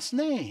Jesus'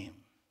 name.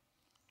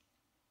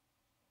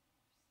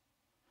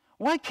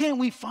 Why can't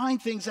we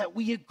find things that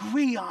we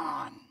agree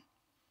on?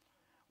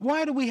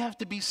 Why do we have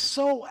to be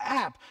so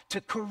apt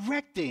to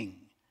correcting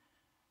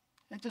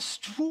and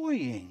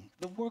destroying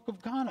the work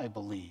of God, I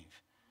believe?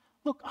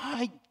 Look,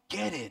 I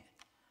get it.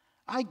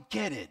 I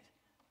get it.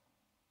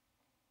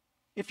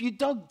 If you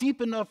dug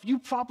deep enough, you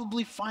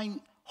probably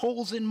find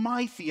holes in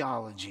my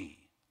theology.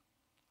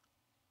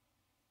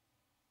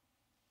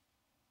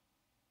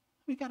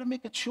 We got to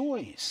make a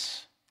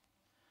choice.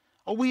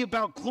 Are we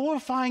about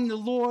glorifying the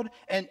Lord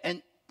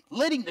and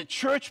letting the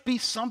church be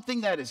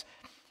something that is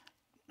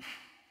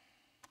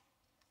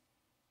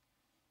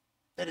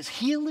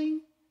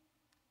healing,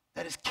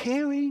 that is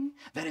caring,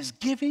 that is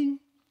giving?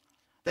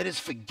 that is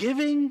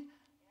forgiving,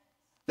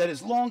 that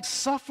is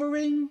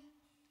long-suffering,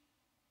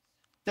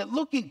 that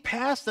looking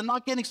past and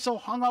not getting so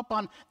hung up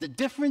on the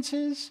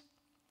differences?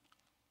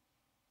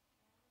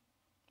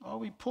 Or are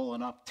we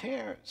pulling up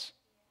tears,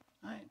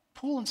 right?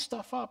 Pulling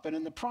stuff up, and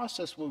in the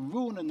process, we're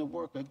ruining the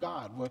work of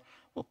God.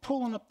 We're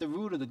pulling up the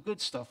root of the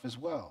good stuff as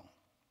well.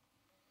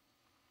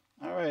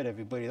 All right,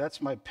 everybody, that's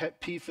my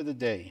pet peeve for the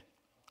day.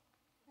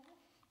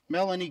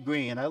 Melanie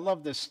Green, I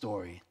love this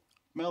story.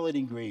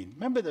 Melanie Green.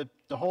 Remember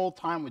the whole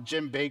time with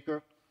Jim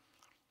Bakker?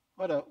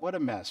 What a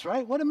mess,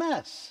 right? What a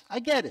mess. I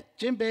get it.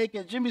 Jim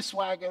Bakker, Jimmy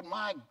Swaggart,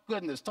 my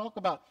goodness, talk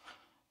about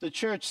the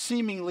church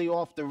seemingly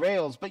off the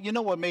rails. But you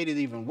know what made it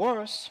even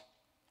worse?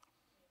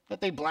 That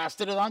they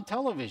blasted it on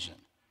television.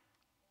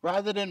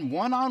 Rather than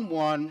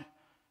one-on-one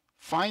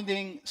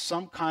finding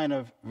some kind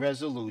of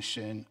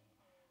resolution,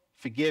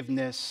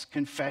 forgiveness,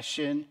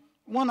 confession,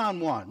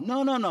 one-on-one.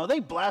 No. They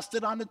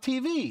blasted on the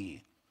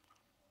TV.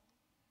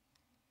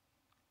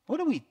 What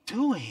are we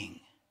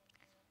doing?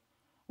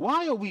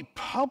 Why are we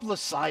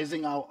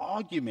publicizing our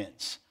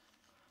arguments?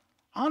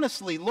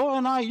 Honestly, Laura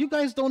and I, you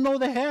guys don't know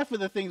the half of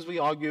the things we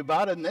argue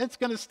about, and it's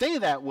going to stay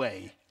that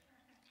way.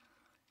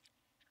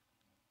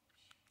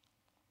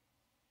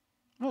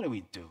 What are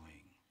we doing?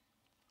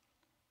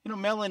 You know,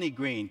 Melanie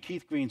Green,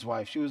 Keith Green's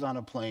wife, she was on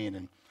a plane,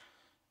 and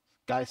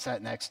a guy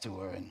sat next to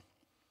her, and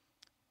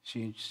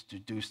she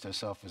introduced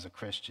herself as a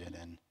Christian.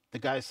 And the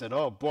guy said,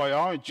 "Oh, boy,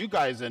 aren't you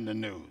guys in the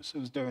news?" It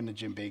was during the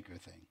Jim Bakker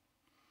thing.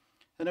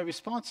 And her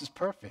response is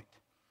perfect.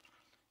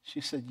 She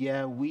said,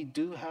 "Yeah, we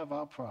do have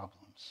our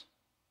problems.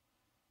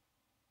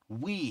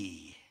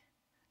 We,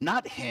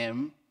 not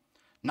him,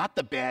 not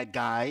the bad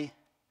guy.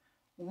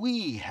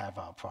 We have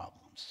our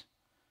problems."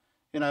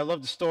 And I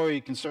love the story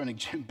concerning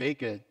Jim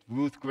Bakker,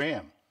 Ruth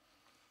Graham.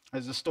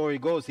 As the story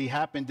goes, he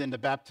happened in the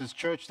Baptist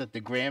church that the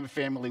Graham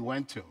family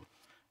went to.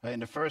 Right?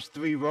 And the first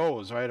 3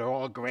 rows, right, are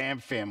all Graham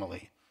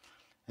family.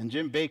 And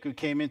Jim Bakker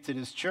came into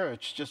this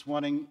church just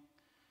wanting,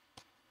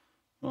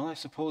 well, I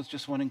suppose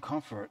just wanting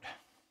comfort.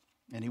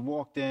 And he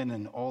walked in,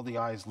 and all the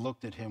eyes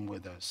looked at him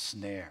with a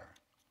snare.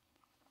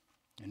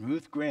 And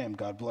Ruth Graham,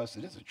 God bless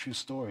it, it's a true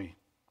story.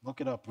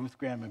 Look it up, Ruth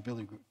Graham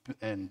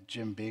and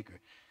Jim Bakker.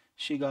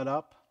 She got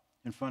up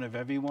in front of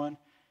everyone,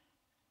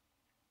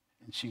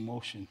 and she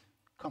motioned,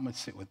 "Come and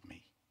sit with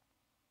me.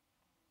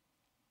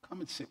 Come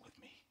and sit with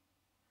me."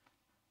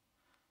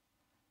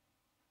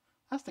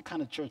 That's the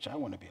kind of church I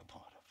want to be a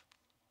part of,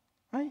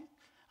 right?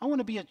 I want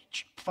to be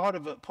part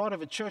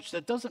of a church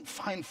that doesn't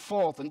find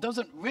fault and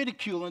doesn't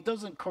ridicule and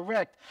doesn't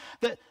correct,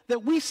 that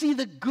we see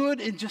the good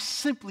in just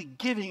simply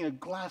giving a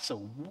glass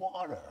of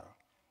water.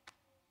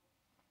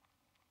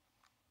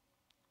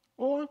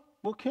 Or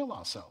we'll kill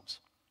ourselves.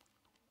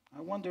 I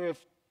wonder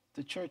if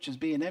the church is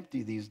being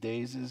empty these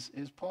days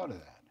is part of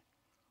that.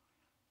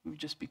 We've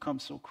just become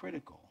so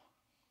critical.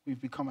 We've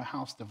become a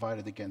house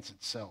divided against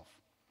itself.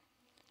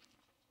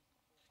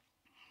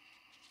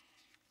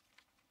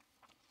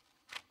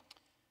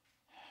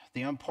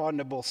 The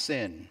unpardonable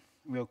sin,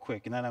 real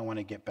quick, and then I want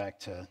to get back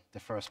to the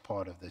first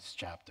part of this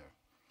chapter.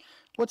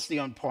 What's the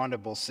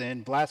unpardonable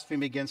sin?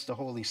 Blasphemy against the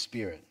Holy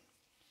Spirit.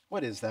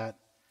 What is that?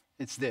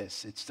 It's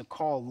this. It's to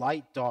call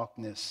light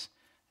darkness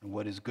and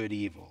what is good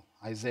evil.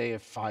 Isaiah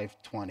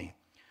 5:20.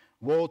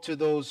 Woe to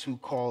those who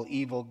call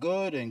evil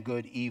good and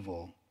good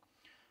evil,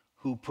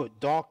 who put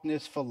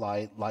darkness for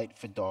light, light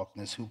for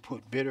darkness, who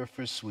put bitter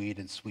for sweet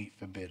and sweet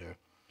for bitter.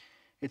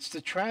 It's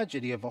the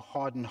tragedy of a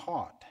hardened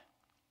heart.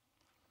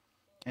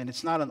 And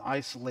it's not an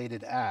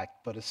isolated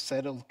act, but a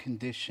settled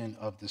condition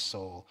of the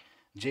soul.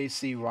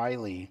 J.C.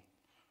 Riley,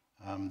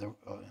 the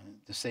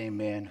same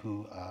man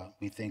who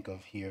we think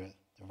of here,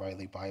 the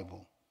Riley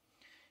Bible,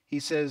 he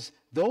says,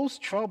 those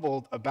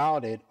troubled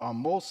about it are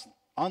most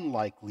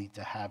unlikely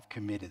to have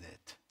committed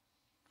it.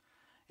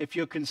 If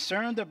you're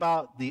concerned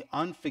about the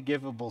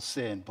unforgivable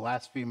sin,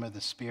 blasphemy of the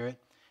Spirit,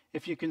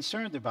 if you're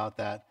concerned about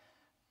that,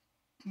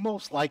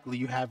 most likely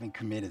you haven't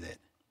committed it.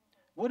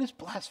 What is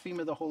blasphemy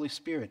of the Holy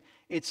Spirit?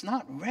 It's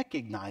not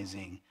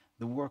recognizing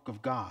the work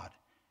of God,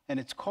 and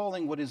it's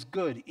calling what is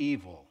good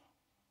evil,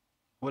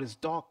 what is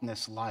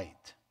darkness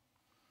light.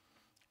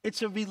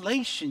 It's a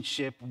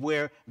relationship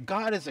where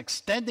God is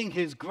extending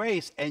his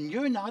grace and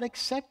you're not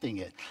accepting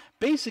it.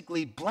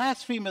 Basically,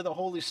 blasphemy of the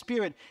Holy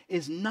Spirit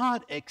is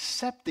not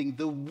accepting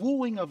the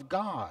wooing of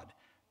God,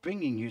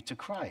 bringing you to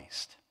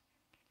Christ.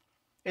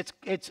 It's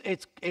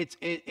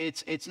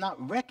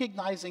not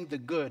recognizing the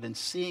good and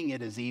seeing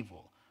it as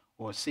evil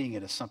or seeing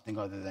it as something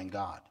other than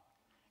God.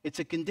 It's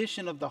a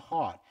condition of the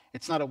heart.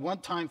 It's not a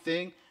one-time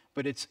thing,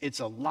 but it's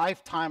a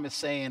lifetime of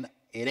saying,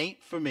 it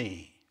ain't for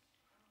me.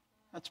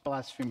 That's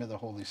blasphemy of the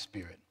Holy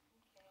Spirit.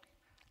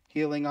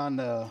 Healing on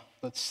the,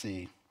 let's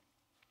see.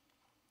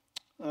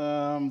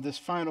 This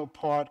final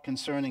part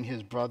concerning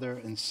his brother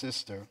and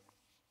sister.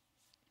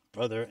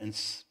 Brothers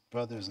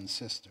and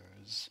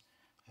sisters.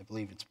 I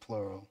believe it's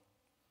plural.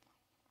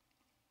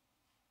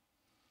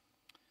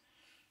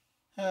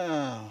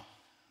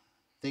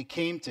 They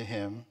came to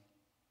him.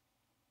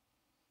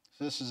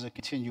 So this is a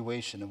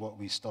continuation of what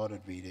we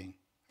started reading.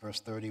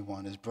 Verse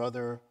 31. His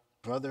brother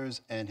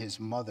brothers and his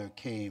mother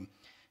came,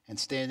 and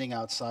standing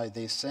outside,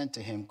 they sent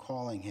to him,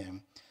 calling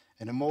him.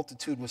 And a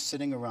multitude was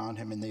sitting around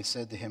him, and they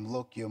said to him,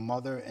 "Look, your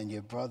mother and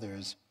your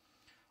brothers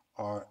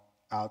are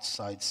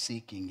outside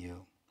seeking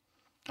you."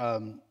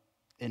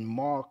 In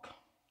Mark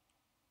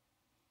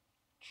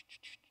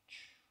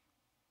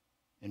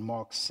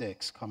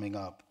 6 coming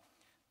up,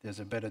 there's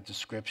a better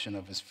description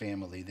of his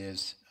family.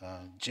 There's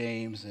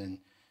James and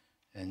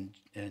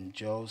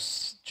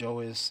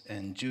Joas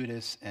and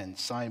Judas and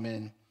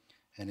Simon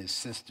and his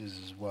sisters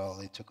as well.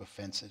 They took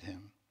offense at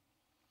him.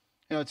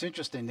 You know, it's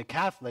interesting. The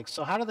Catholics,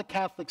 so how do the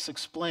Catholics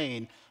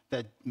explain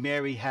that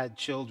Mary had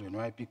children,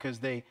 right? Because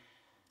they,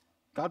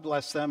 God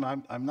bless them,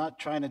 I'm not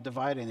trying to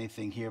divide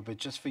anything here, but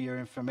just for your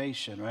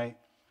information, right?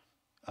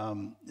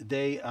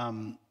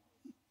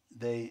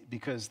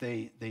 Because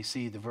they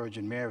see the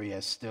Virgin Mary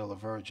as still a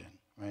virgin,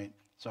 right?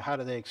 So how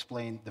do they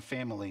explain the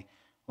family?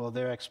 Well,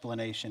 their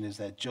explanation is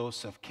that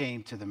Joseph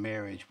came to the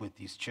marriage with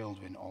these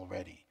children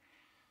already.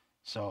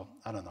 So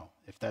I don't know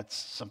if that's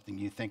something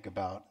you think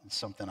about. It's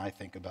something I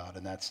think about,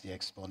 and that's the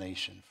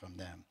explanation from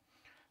them.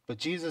 But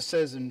Jesus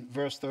says in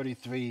verse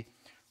 33,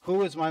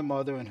 "Who is my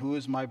mother and who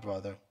is my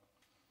brother?"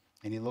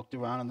 And he looked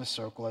around in the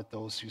circle at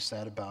those who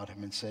sat about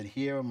him and said,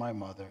 "Here are my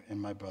mother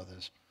and my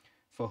brothers.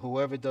 For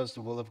whoever does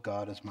the will of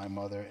God is my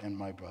mother and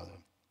my brother."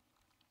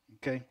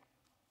 Okay?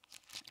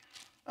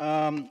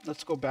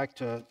 Let's go back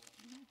to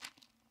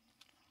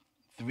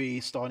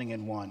 3, starting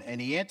in 1. "And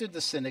he entered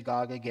the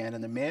synagogue again,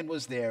 and the man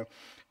was there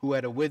who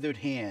had a withered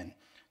hand.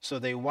 So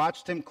they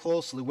watched him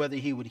closely, whether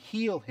he would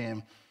heal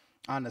him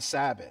on the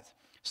Sabbath,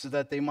 so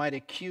that they might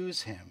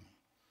accuse him."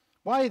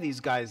 Why are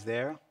these guys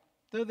there?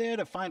 They're there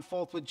to find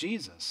fault with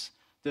Jesus.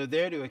 They're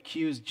there to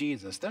accuse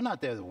Jesus. They're not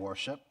there to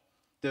worship.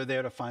 They're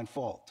there to find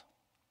fault.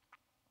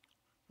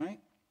 Right?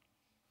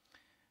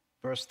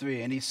 Verse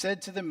 3, "And he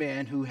said to the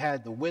man who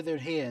had the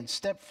withered hand,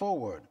 'Step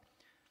forward.'"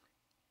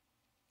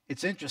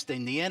 It's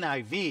interesting. The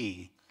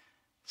NIV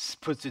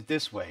puts it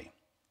this way: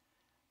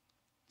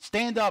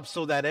 "Stand up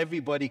so that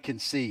everybody can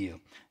see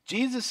you."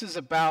 Jesus is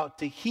about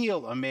to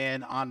heal a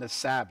man on the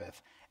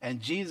Sabbath,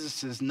 and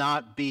Jesus is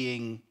not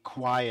being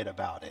quiet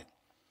about it.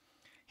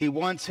 He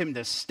wants him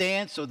to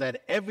stand so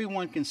that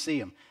everyone can see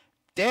him.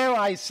 Dare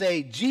I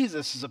say,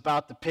 Jesus is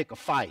about to pick a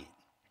fight.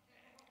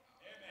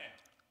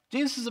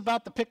 Jesus is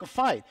about to pick a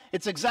fight.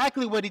 It's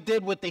exactly what he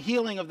did with the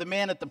healing of the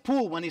man at the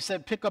pool when he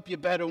said, "Pick up your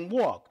bed and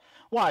walk."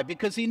 Why?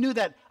 Because he knew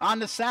that on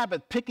the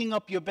Sabbath, picking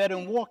up your bed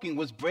and walking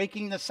was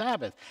breaking the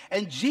Sabbath.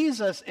 And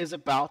Jesus is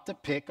about to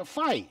pick a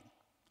fight.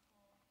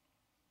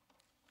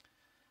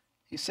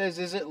 He says,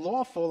 "Is it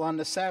lawful on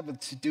the Sabbath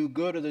to do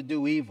good or to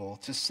do evil,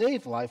 to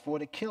save life or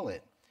to kill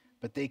it?"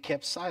 But they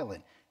kept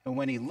silent. And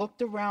when he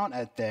looked around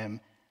at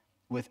them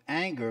with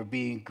anger,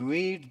 being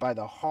grieved by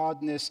the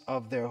hardness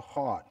of their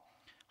heart.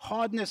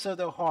 Hardness of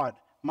their heart.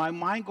 My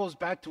mind goes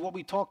back to what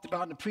we talked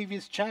about in the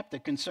previous chapter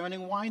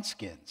concerning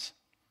wineskins.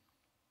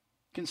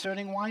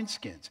 Concerning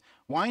wineskins.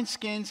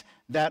 Wineskins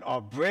that are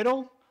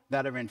brittle,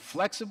 that are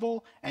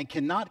inflexible, and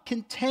cannot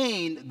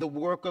contain the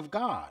work of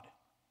God.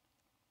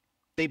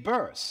 They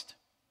burst.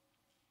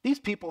 These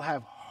people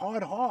have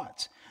hard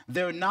hearts.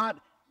 They're not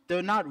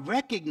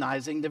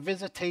recognizing the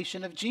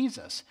visitation of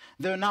Jesus.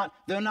 They're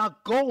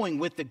not going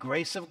with the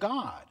grace of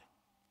God.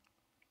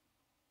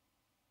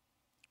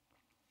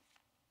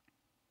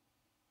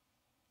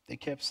 They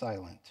kept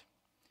silent.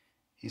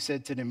 He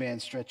said to the man,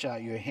 "Stretch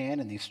out your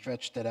hand," and he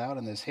stretched it out,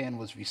 and his hand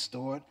was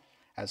restored,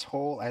 as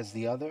whole as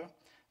the other.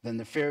 Then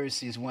the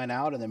Pharisees went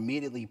out and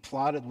immediately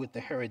plotted with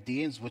the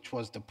Herodians, which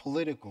was the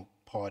political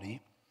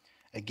party,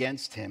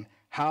 against him,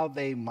 how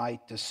they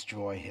might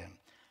destroy him.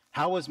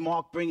 How is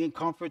Mark bringing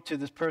comfort to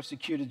this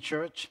persecuted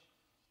church?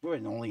 We're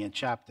only in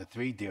chapter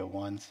 3, dear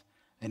ones,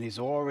 and he's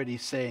already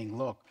saying,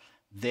 look,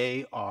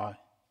 they are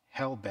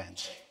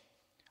hell-bent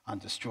on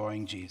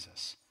destroying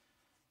Jesus.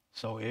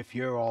 So if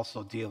you're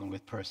also dealing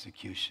with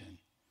persecution,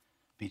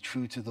 be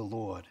true to the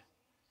Lord.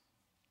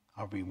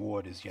 Our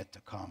reward is yet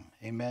to come.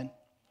 Amen?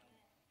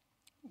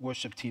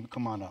 Worship team,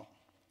 come on up.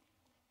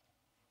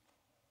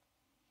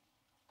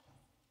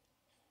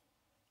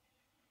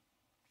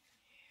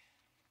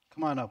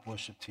 Come on up,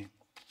 worship team.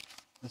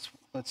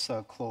 Let's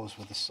close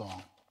with a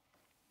song.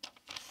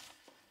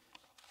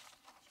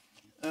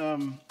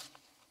 Let's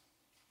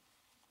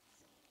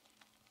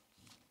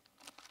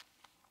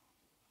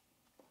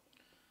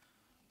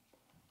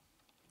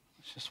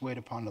just wait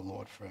upon the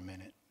Lord for a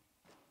minute.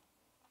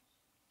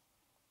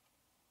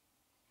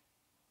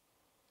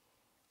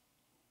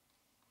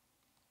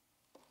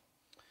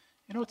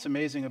 You know what's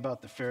amazing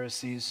about the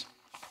Pharisees?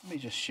 Let me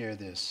just share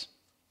this.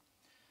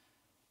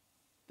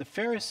 The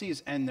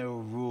Pharisees and their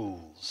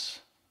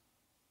rules,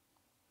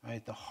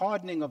 right? The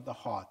hardening of the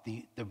heart,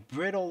 the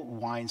brittle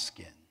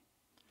wineskin.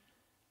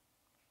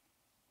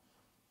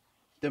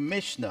 The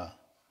Mishnah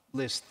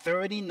lists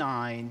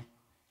 39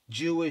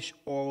 Jewish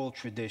oral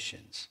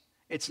traditions.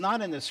 It's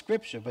not in the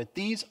scripture, but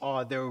these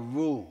are their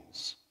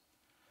rules.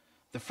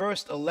 The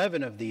first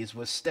 11 of these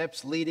were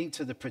steps leading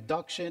to the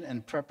production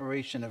and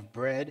preparation of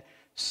bread,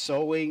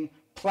 sowing,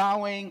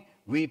 plowing,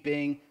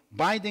 reaping,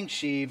 binding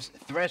sheaves,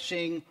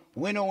 threshing,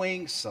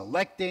 winnowing,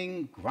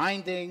 selecting,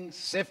 grinding,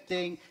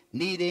 sifting,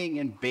 kneading,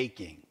 and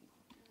baking.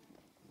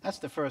 That's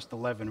the first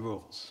 11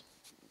 rules.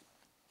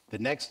 The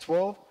next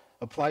 12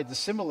 applied the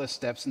similar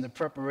steps in the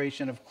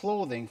preparation of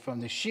clothing,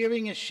 from the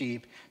shearing of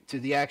sheep to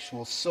the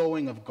actual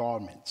sewing of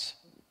garments.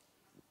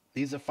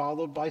 These are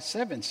followed by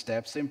 7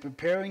 steps in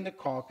preparing the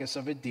carcass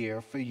of a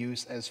deer for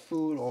use as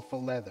food or for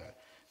leather.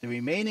 The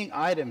remaining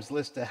items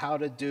listed how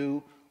to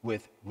do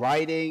with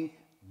writing,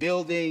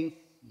 building,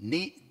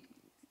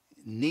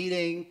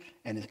 kneading,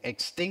 and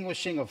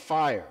extinguishing of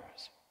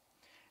fires.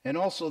 And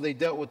also they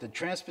dealt with the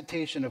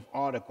transportation of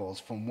articles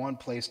from one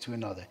place to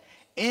another.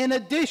 In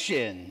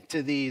addition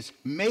to these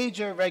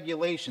major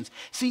regulations,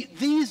 see,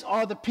 these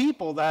are the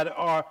people that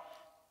are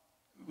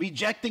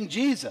rejecting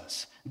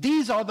Jesus.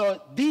 These are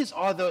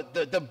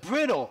the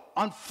brittle,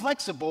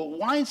 unflexible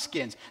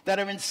wineskins that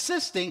are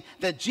insisting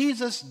that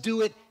Jesus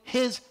do it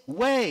his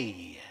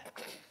way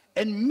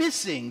and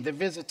missing the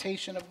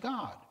visitation of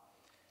God.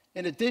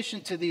 In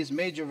addition to these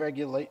major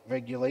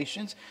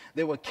regulations,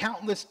 there were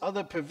countless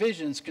other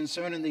provisions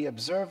concerning the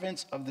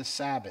observance of the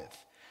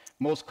Sabbath,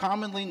 most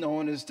commonly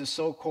known as the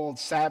so-called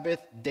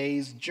Sabbath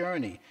day's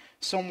journey,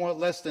 somewhat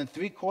less than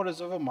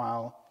 3/4 of a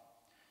mile.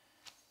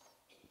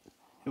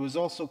 It was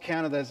also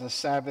counted as a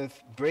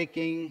Sabbath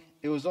breaking.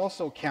 It was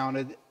also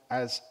counted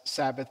as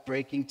Sabbath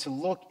breaking to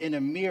look in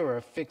a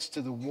mirror fixed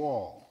to the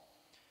wall,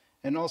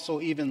 and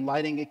also even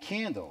lighting a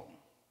candle.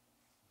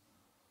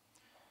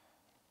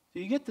 Do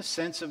you get the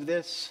sense of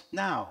this?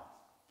 Now,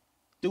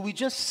 do we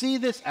just see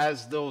this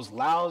as those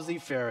lousy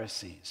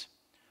Pharisees?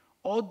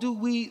 Or do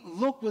we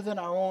look within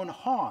our own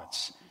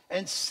hearts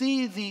and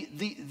see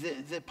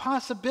the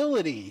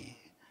possibility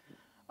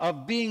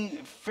of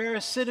being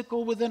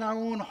pharisaical within our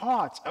own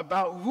hearts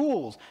about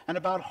rules and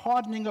about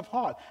hardening of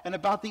heart and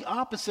about the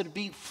opposite of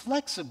being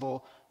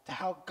flexible to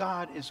how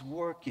God is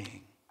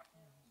working?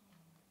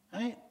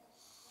 Right?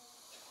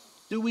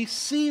 Do we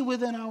see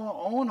within our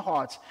own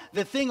hearts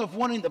the thing of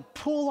wanting to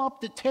pull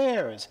up the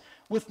tares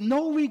with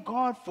no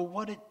regard for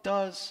what it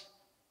does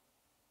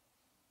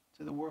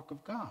to the work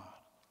of God?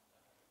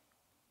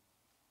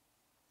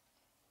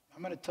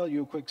 I'm going to tell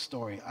you a quick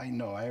story. I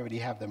know, I already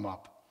have them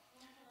up.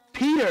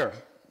 Peter,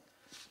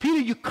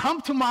 you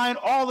come to mind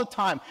all the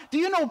time. Do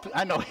you know,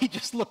 I know, he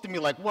just looked at me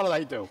like, what did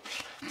I do?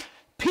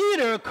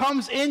 Peter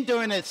comes in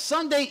during a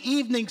Sunday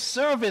evening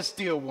service,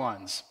 dear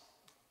ones.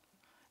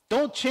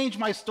 Don't change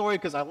my story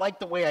because I like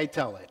the way I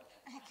tell it.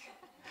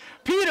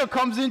 Peter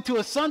comes into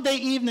a Sunday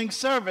evening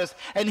service,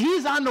 and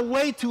he's on the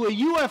way to a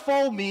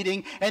UFO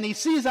meeting, and he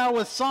sees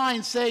our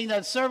sign saying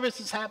that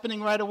service is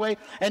happening right away,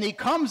 and he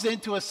comes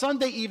into a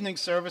Sunday evening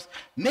service,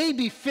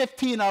 maybe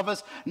 15 of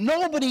us.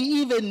 Nobody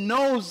even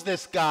knows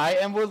this guy,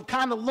 and we're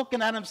kind of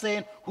looking at him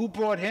saying, who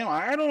brought him?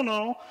 I don't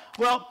know.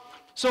 Well,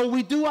 so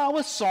we do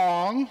our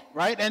song,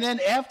 right? And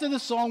then after the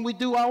song, we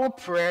do our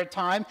prayer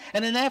time.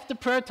 And then after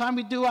prayer time,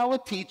 we do our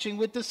teaching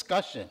with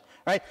discussion,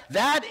 right?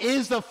 That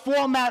is the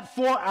format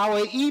for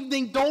our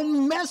evening.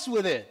 Don't mess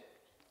with it.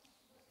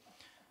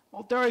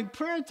 Well, during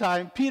prayer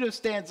time, Peter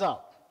stands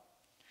up.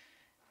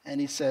 And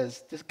he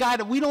says, this guy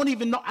that we don't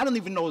even know, I don't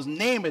even know his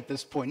name at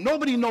this point.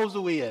 Nobody knows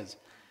who he is.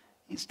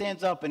 He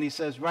stands up and he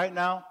says, right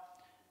now,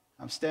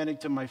 I'm standing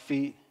to my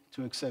feet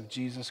to accept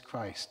Jesus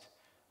Christ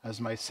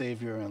as my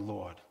Savior and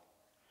Lord.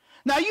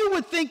 Now, you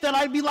would think that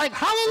I'd be like,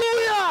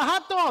 hallelujah,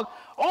 hot dog.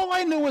 All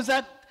I knew was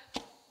that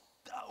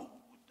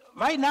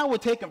right now we're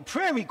taking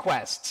prayer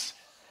requests.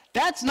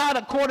 That's not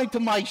according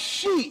to my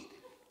sheet,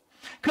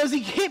 because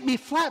he hit me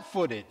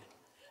flat-footed.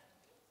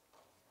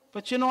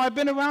 But, you know, I've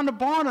been around the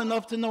barn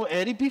enough to know,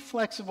 Eddie, be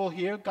flexible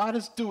here. God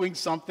is doing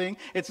something.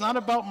 It's not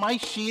about my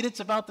sheet. It's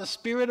about the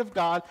Spirit of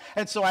God.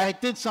 And so I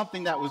did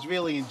something that was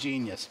really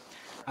ingenious.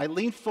 I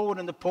leaned forward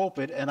in the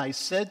pulpit, and I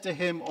said to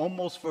him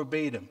almost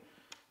verbatim,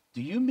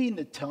 do you mean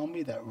to tell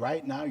me that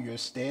right now you're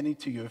standing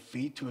to your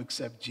feet to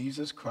accept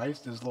Jesus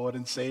Christ as Lord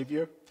and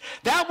Savior?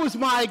 That was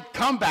my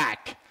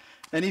comeback.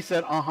 And he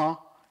said, uh-huh.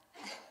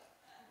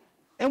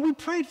 And we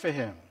prayed for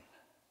him.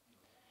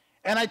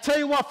 And I tell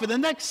you what, for the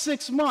next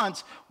 6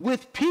 months,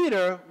 with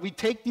Peter, we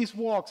take these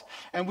walks,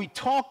 and we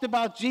talked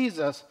about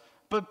Jesus,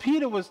 but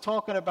Peter was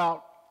talking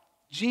about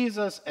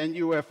Jesus and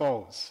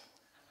UFOs.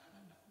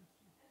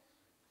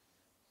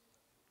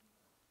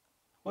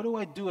 What do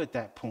I do at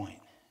that point?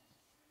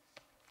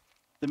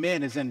 The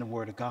man is in the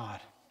Word of God.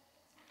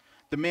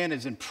 The man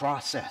is in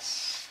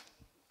process.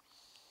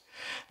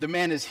 The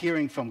man is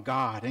hearing from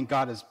God, and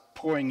God is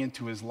pouring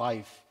into his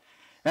life.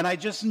 And I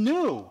just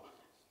knew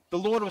the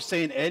Lord was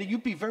saying, Eddie, you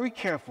be very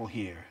careful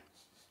here.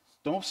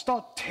 Don't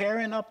start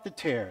tearing up the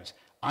tares.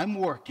 I'm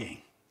working.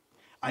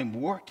 I'm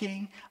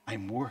working.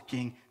 I'm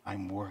working.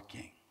 I'm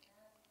working.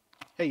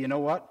 Hey, you know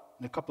what?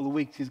 In a couple of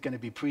weeks, he's going to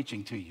be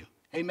preaching to you.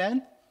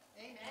 Amen?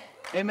 Amen.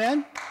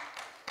 Amen?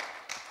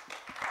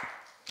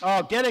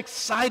 Oh, get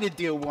excited,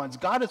 dear ones.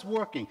 God is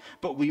working,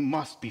 but we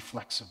must be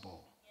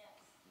flexible. Yes.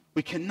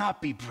 We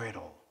cannot be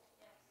brittle.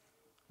 Yes.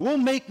 We'll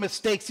make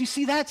mistakes. You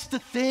see, that's the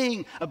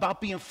thing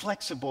about being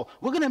flexible.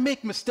 We're going to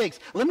make mistakes.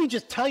 Let me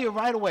just tell you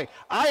right away,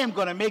 I am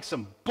going to make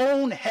some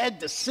bonehead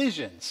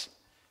decisions.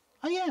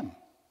 I am.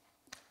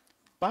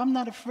 But I'm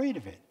not afraid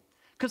of it.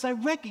 Because I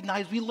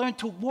recognize we learn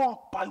to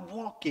walk by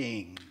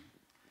walking.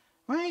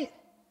 Right?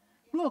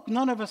 Look,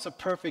 none of us are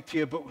perfect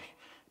here,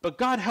 but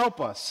God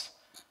help us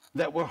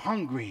that we're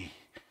hungry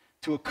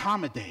to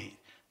accommodate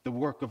the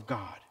work of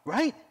God.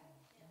 Right?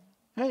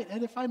 Right?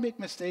 And if I make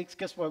mistakes,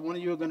 guess what? One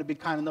of you are going to be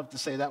kind enough to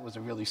say that was a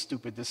really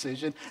stupid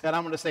decision. And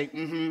I'm going to say,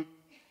 mm-hmm.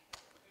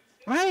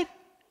 Right?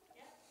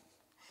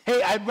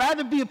 Hey, I'd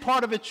rather be a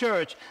part of a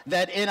church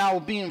that in our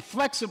being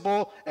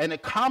flexible and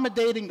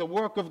accommodating the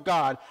work of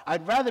God,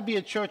 I'd rather be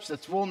a church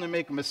that's willing to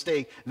make a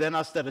mistake than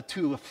us that are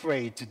too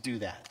afraid to do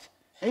that.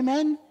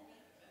 Amen?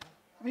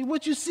 I mean,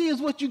 what you see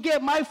is what you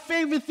get. My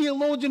favorite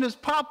theologian is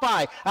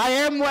Popeye. I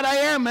am what I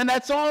am, and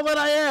that's all that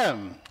I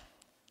am.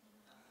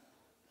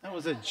 That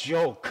was a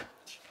joke.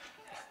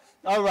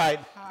 All right.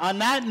 On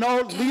that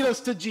note, lead us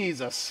to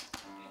Jesus.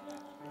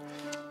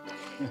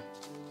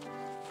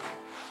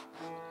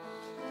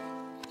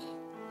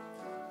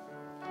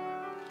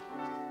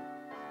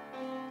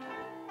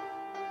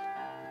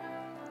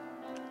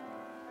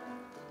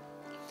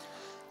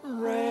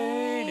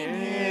 Reign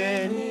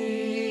in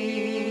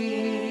me,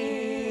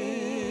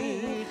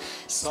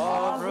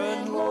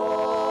 sovereign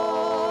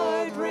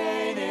Lord,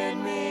 reign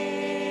in me.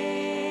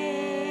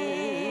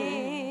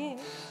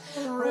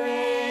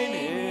 Reign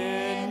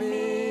in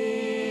me,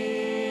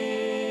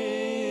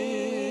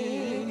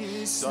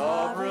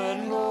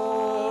 sovereign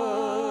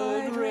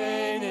Lord,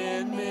 reign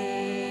in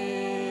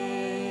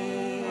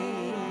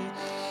me.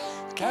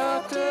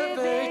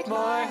 Captivate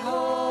my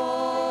heart,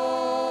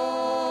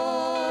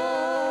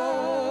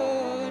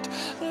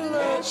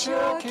 let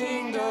your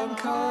kingdom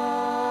come.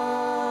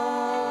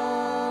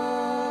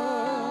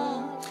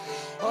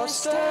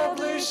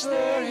 Establish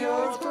there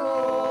your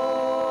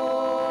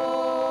throne.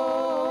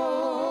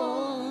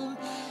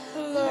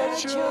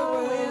 Let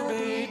your will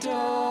be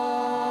done.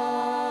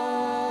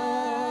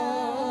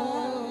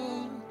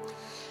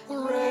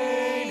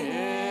 Reign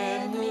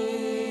in me,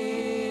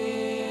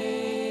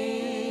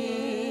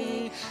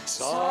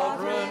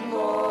 sovereign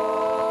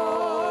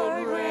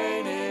Lord,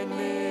 reign in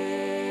me.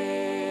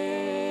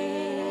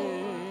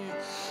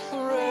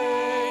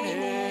 Reign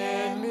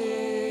in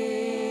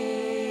me,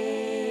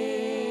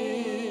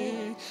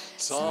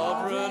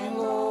 sovereign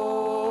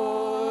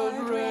Lord,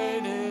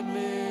 reign in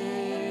me.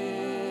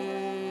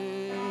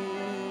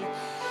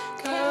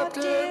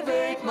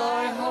 Captivate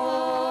my heart,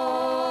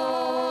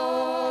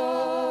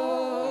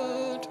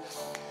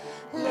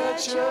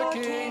 let your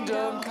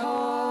kingdom come.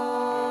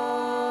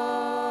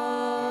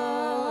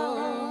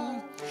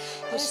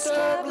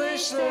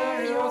 Establish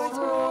there your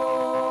throne.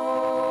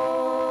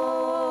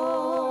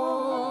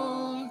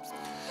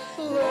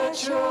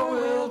 Let your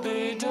will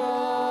be done.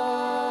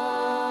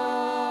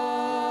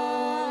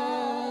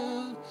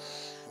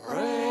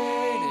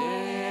 Reign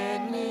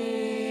in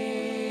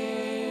me,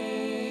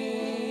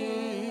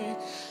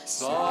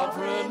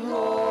 sovereign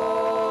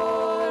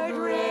Lord,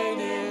 reign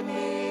in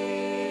me.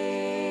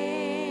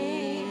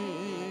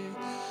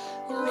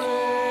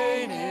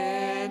 Reign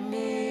in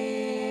me,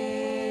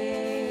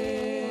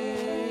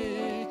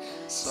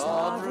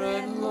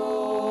 sovereign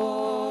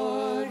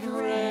Lord,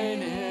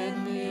 reign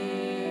in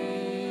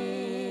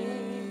me.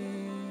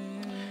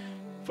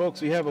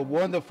 Folks, we have a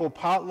wonderful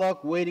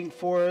potluck waiting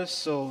for us,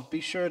 so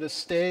be sure to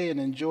stay and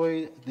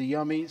enjoy the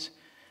yummies.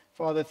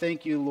 Father,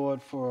 thank you,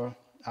 Lord, for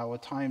our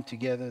time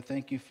together.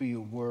 Thank you for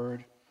your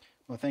word.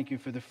 Well, thank you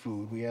for the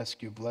food. We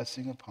ask your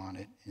blessing upon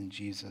it in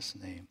Jesus'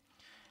 name.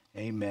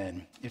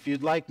 Amen. If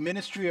you'd like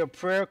ministry or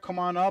prayer, come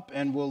on up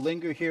and we'll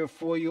linger here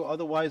for you.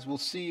 Otherwise, we'll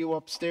see you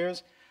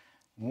upstairs.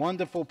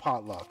 Wonderful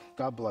potluck.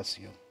 God bless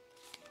you.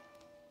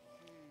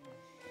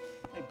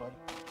 Hey, buddy.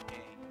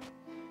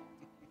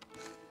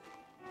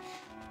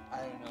 I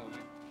don't know.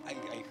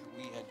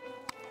 We had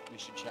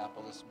Mission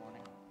Chapel this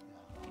morning.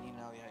 And you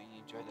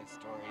enjoyed that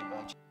story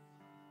about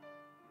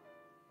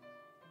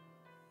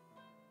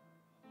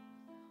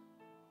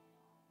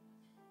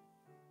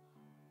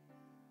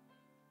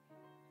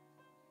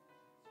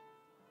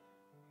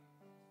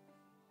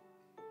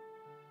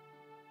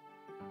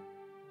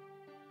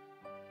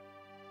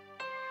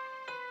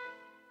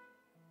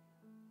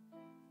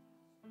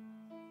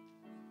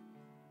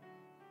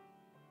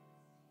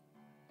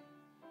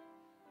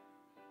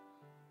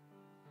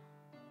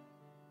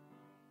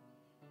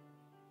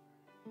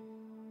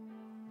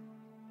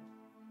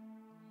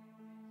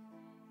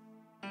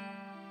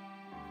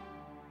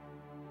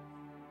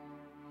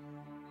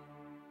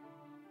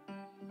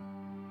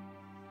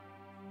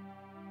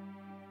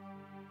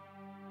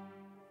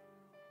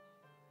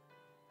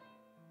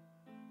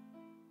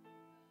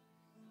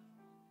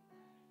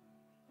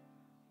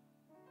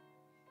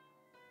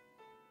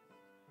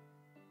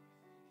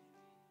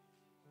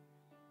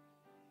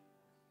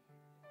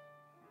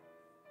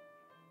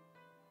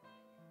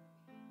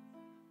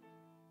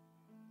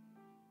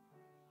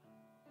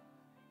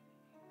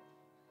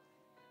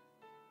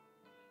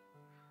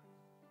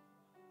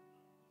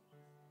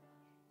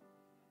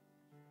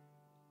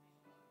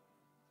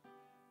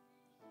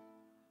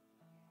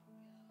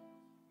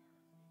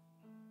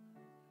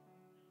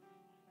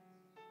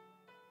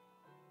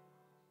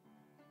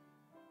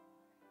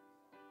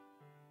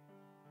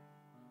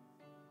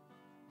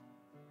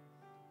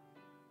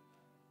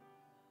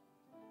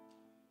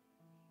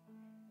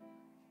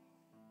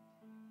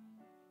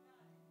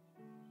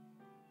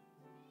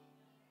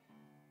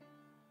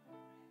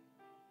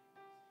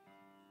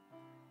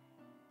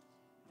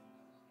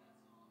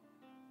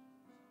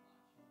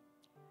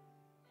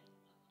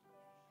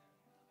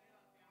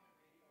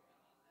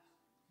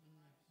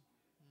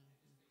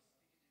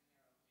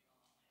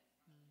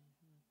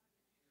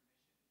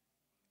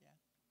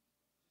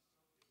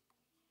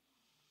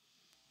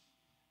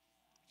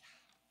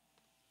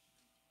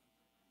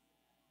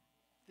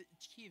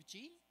key of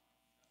G?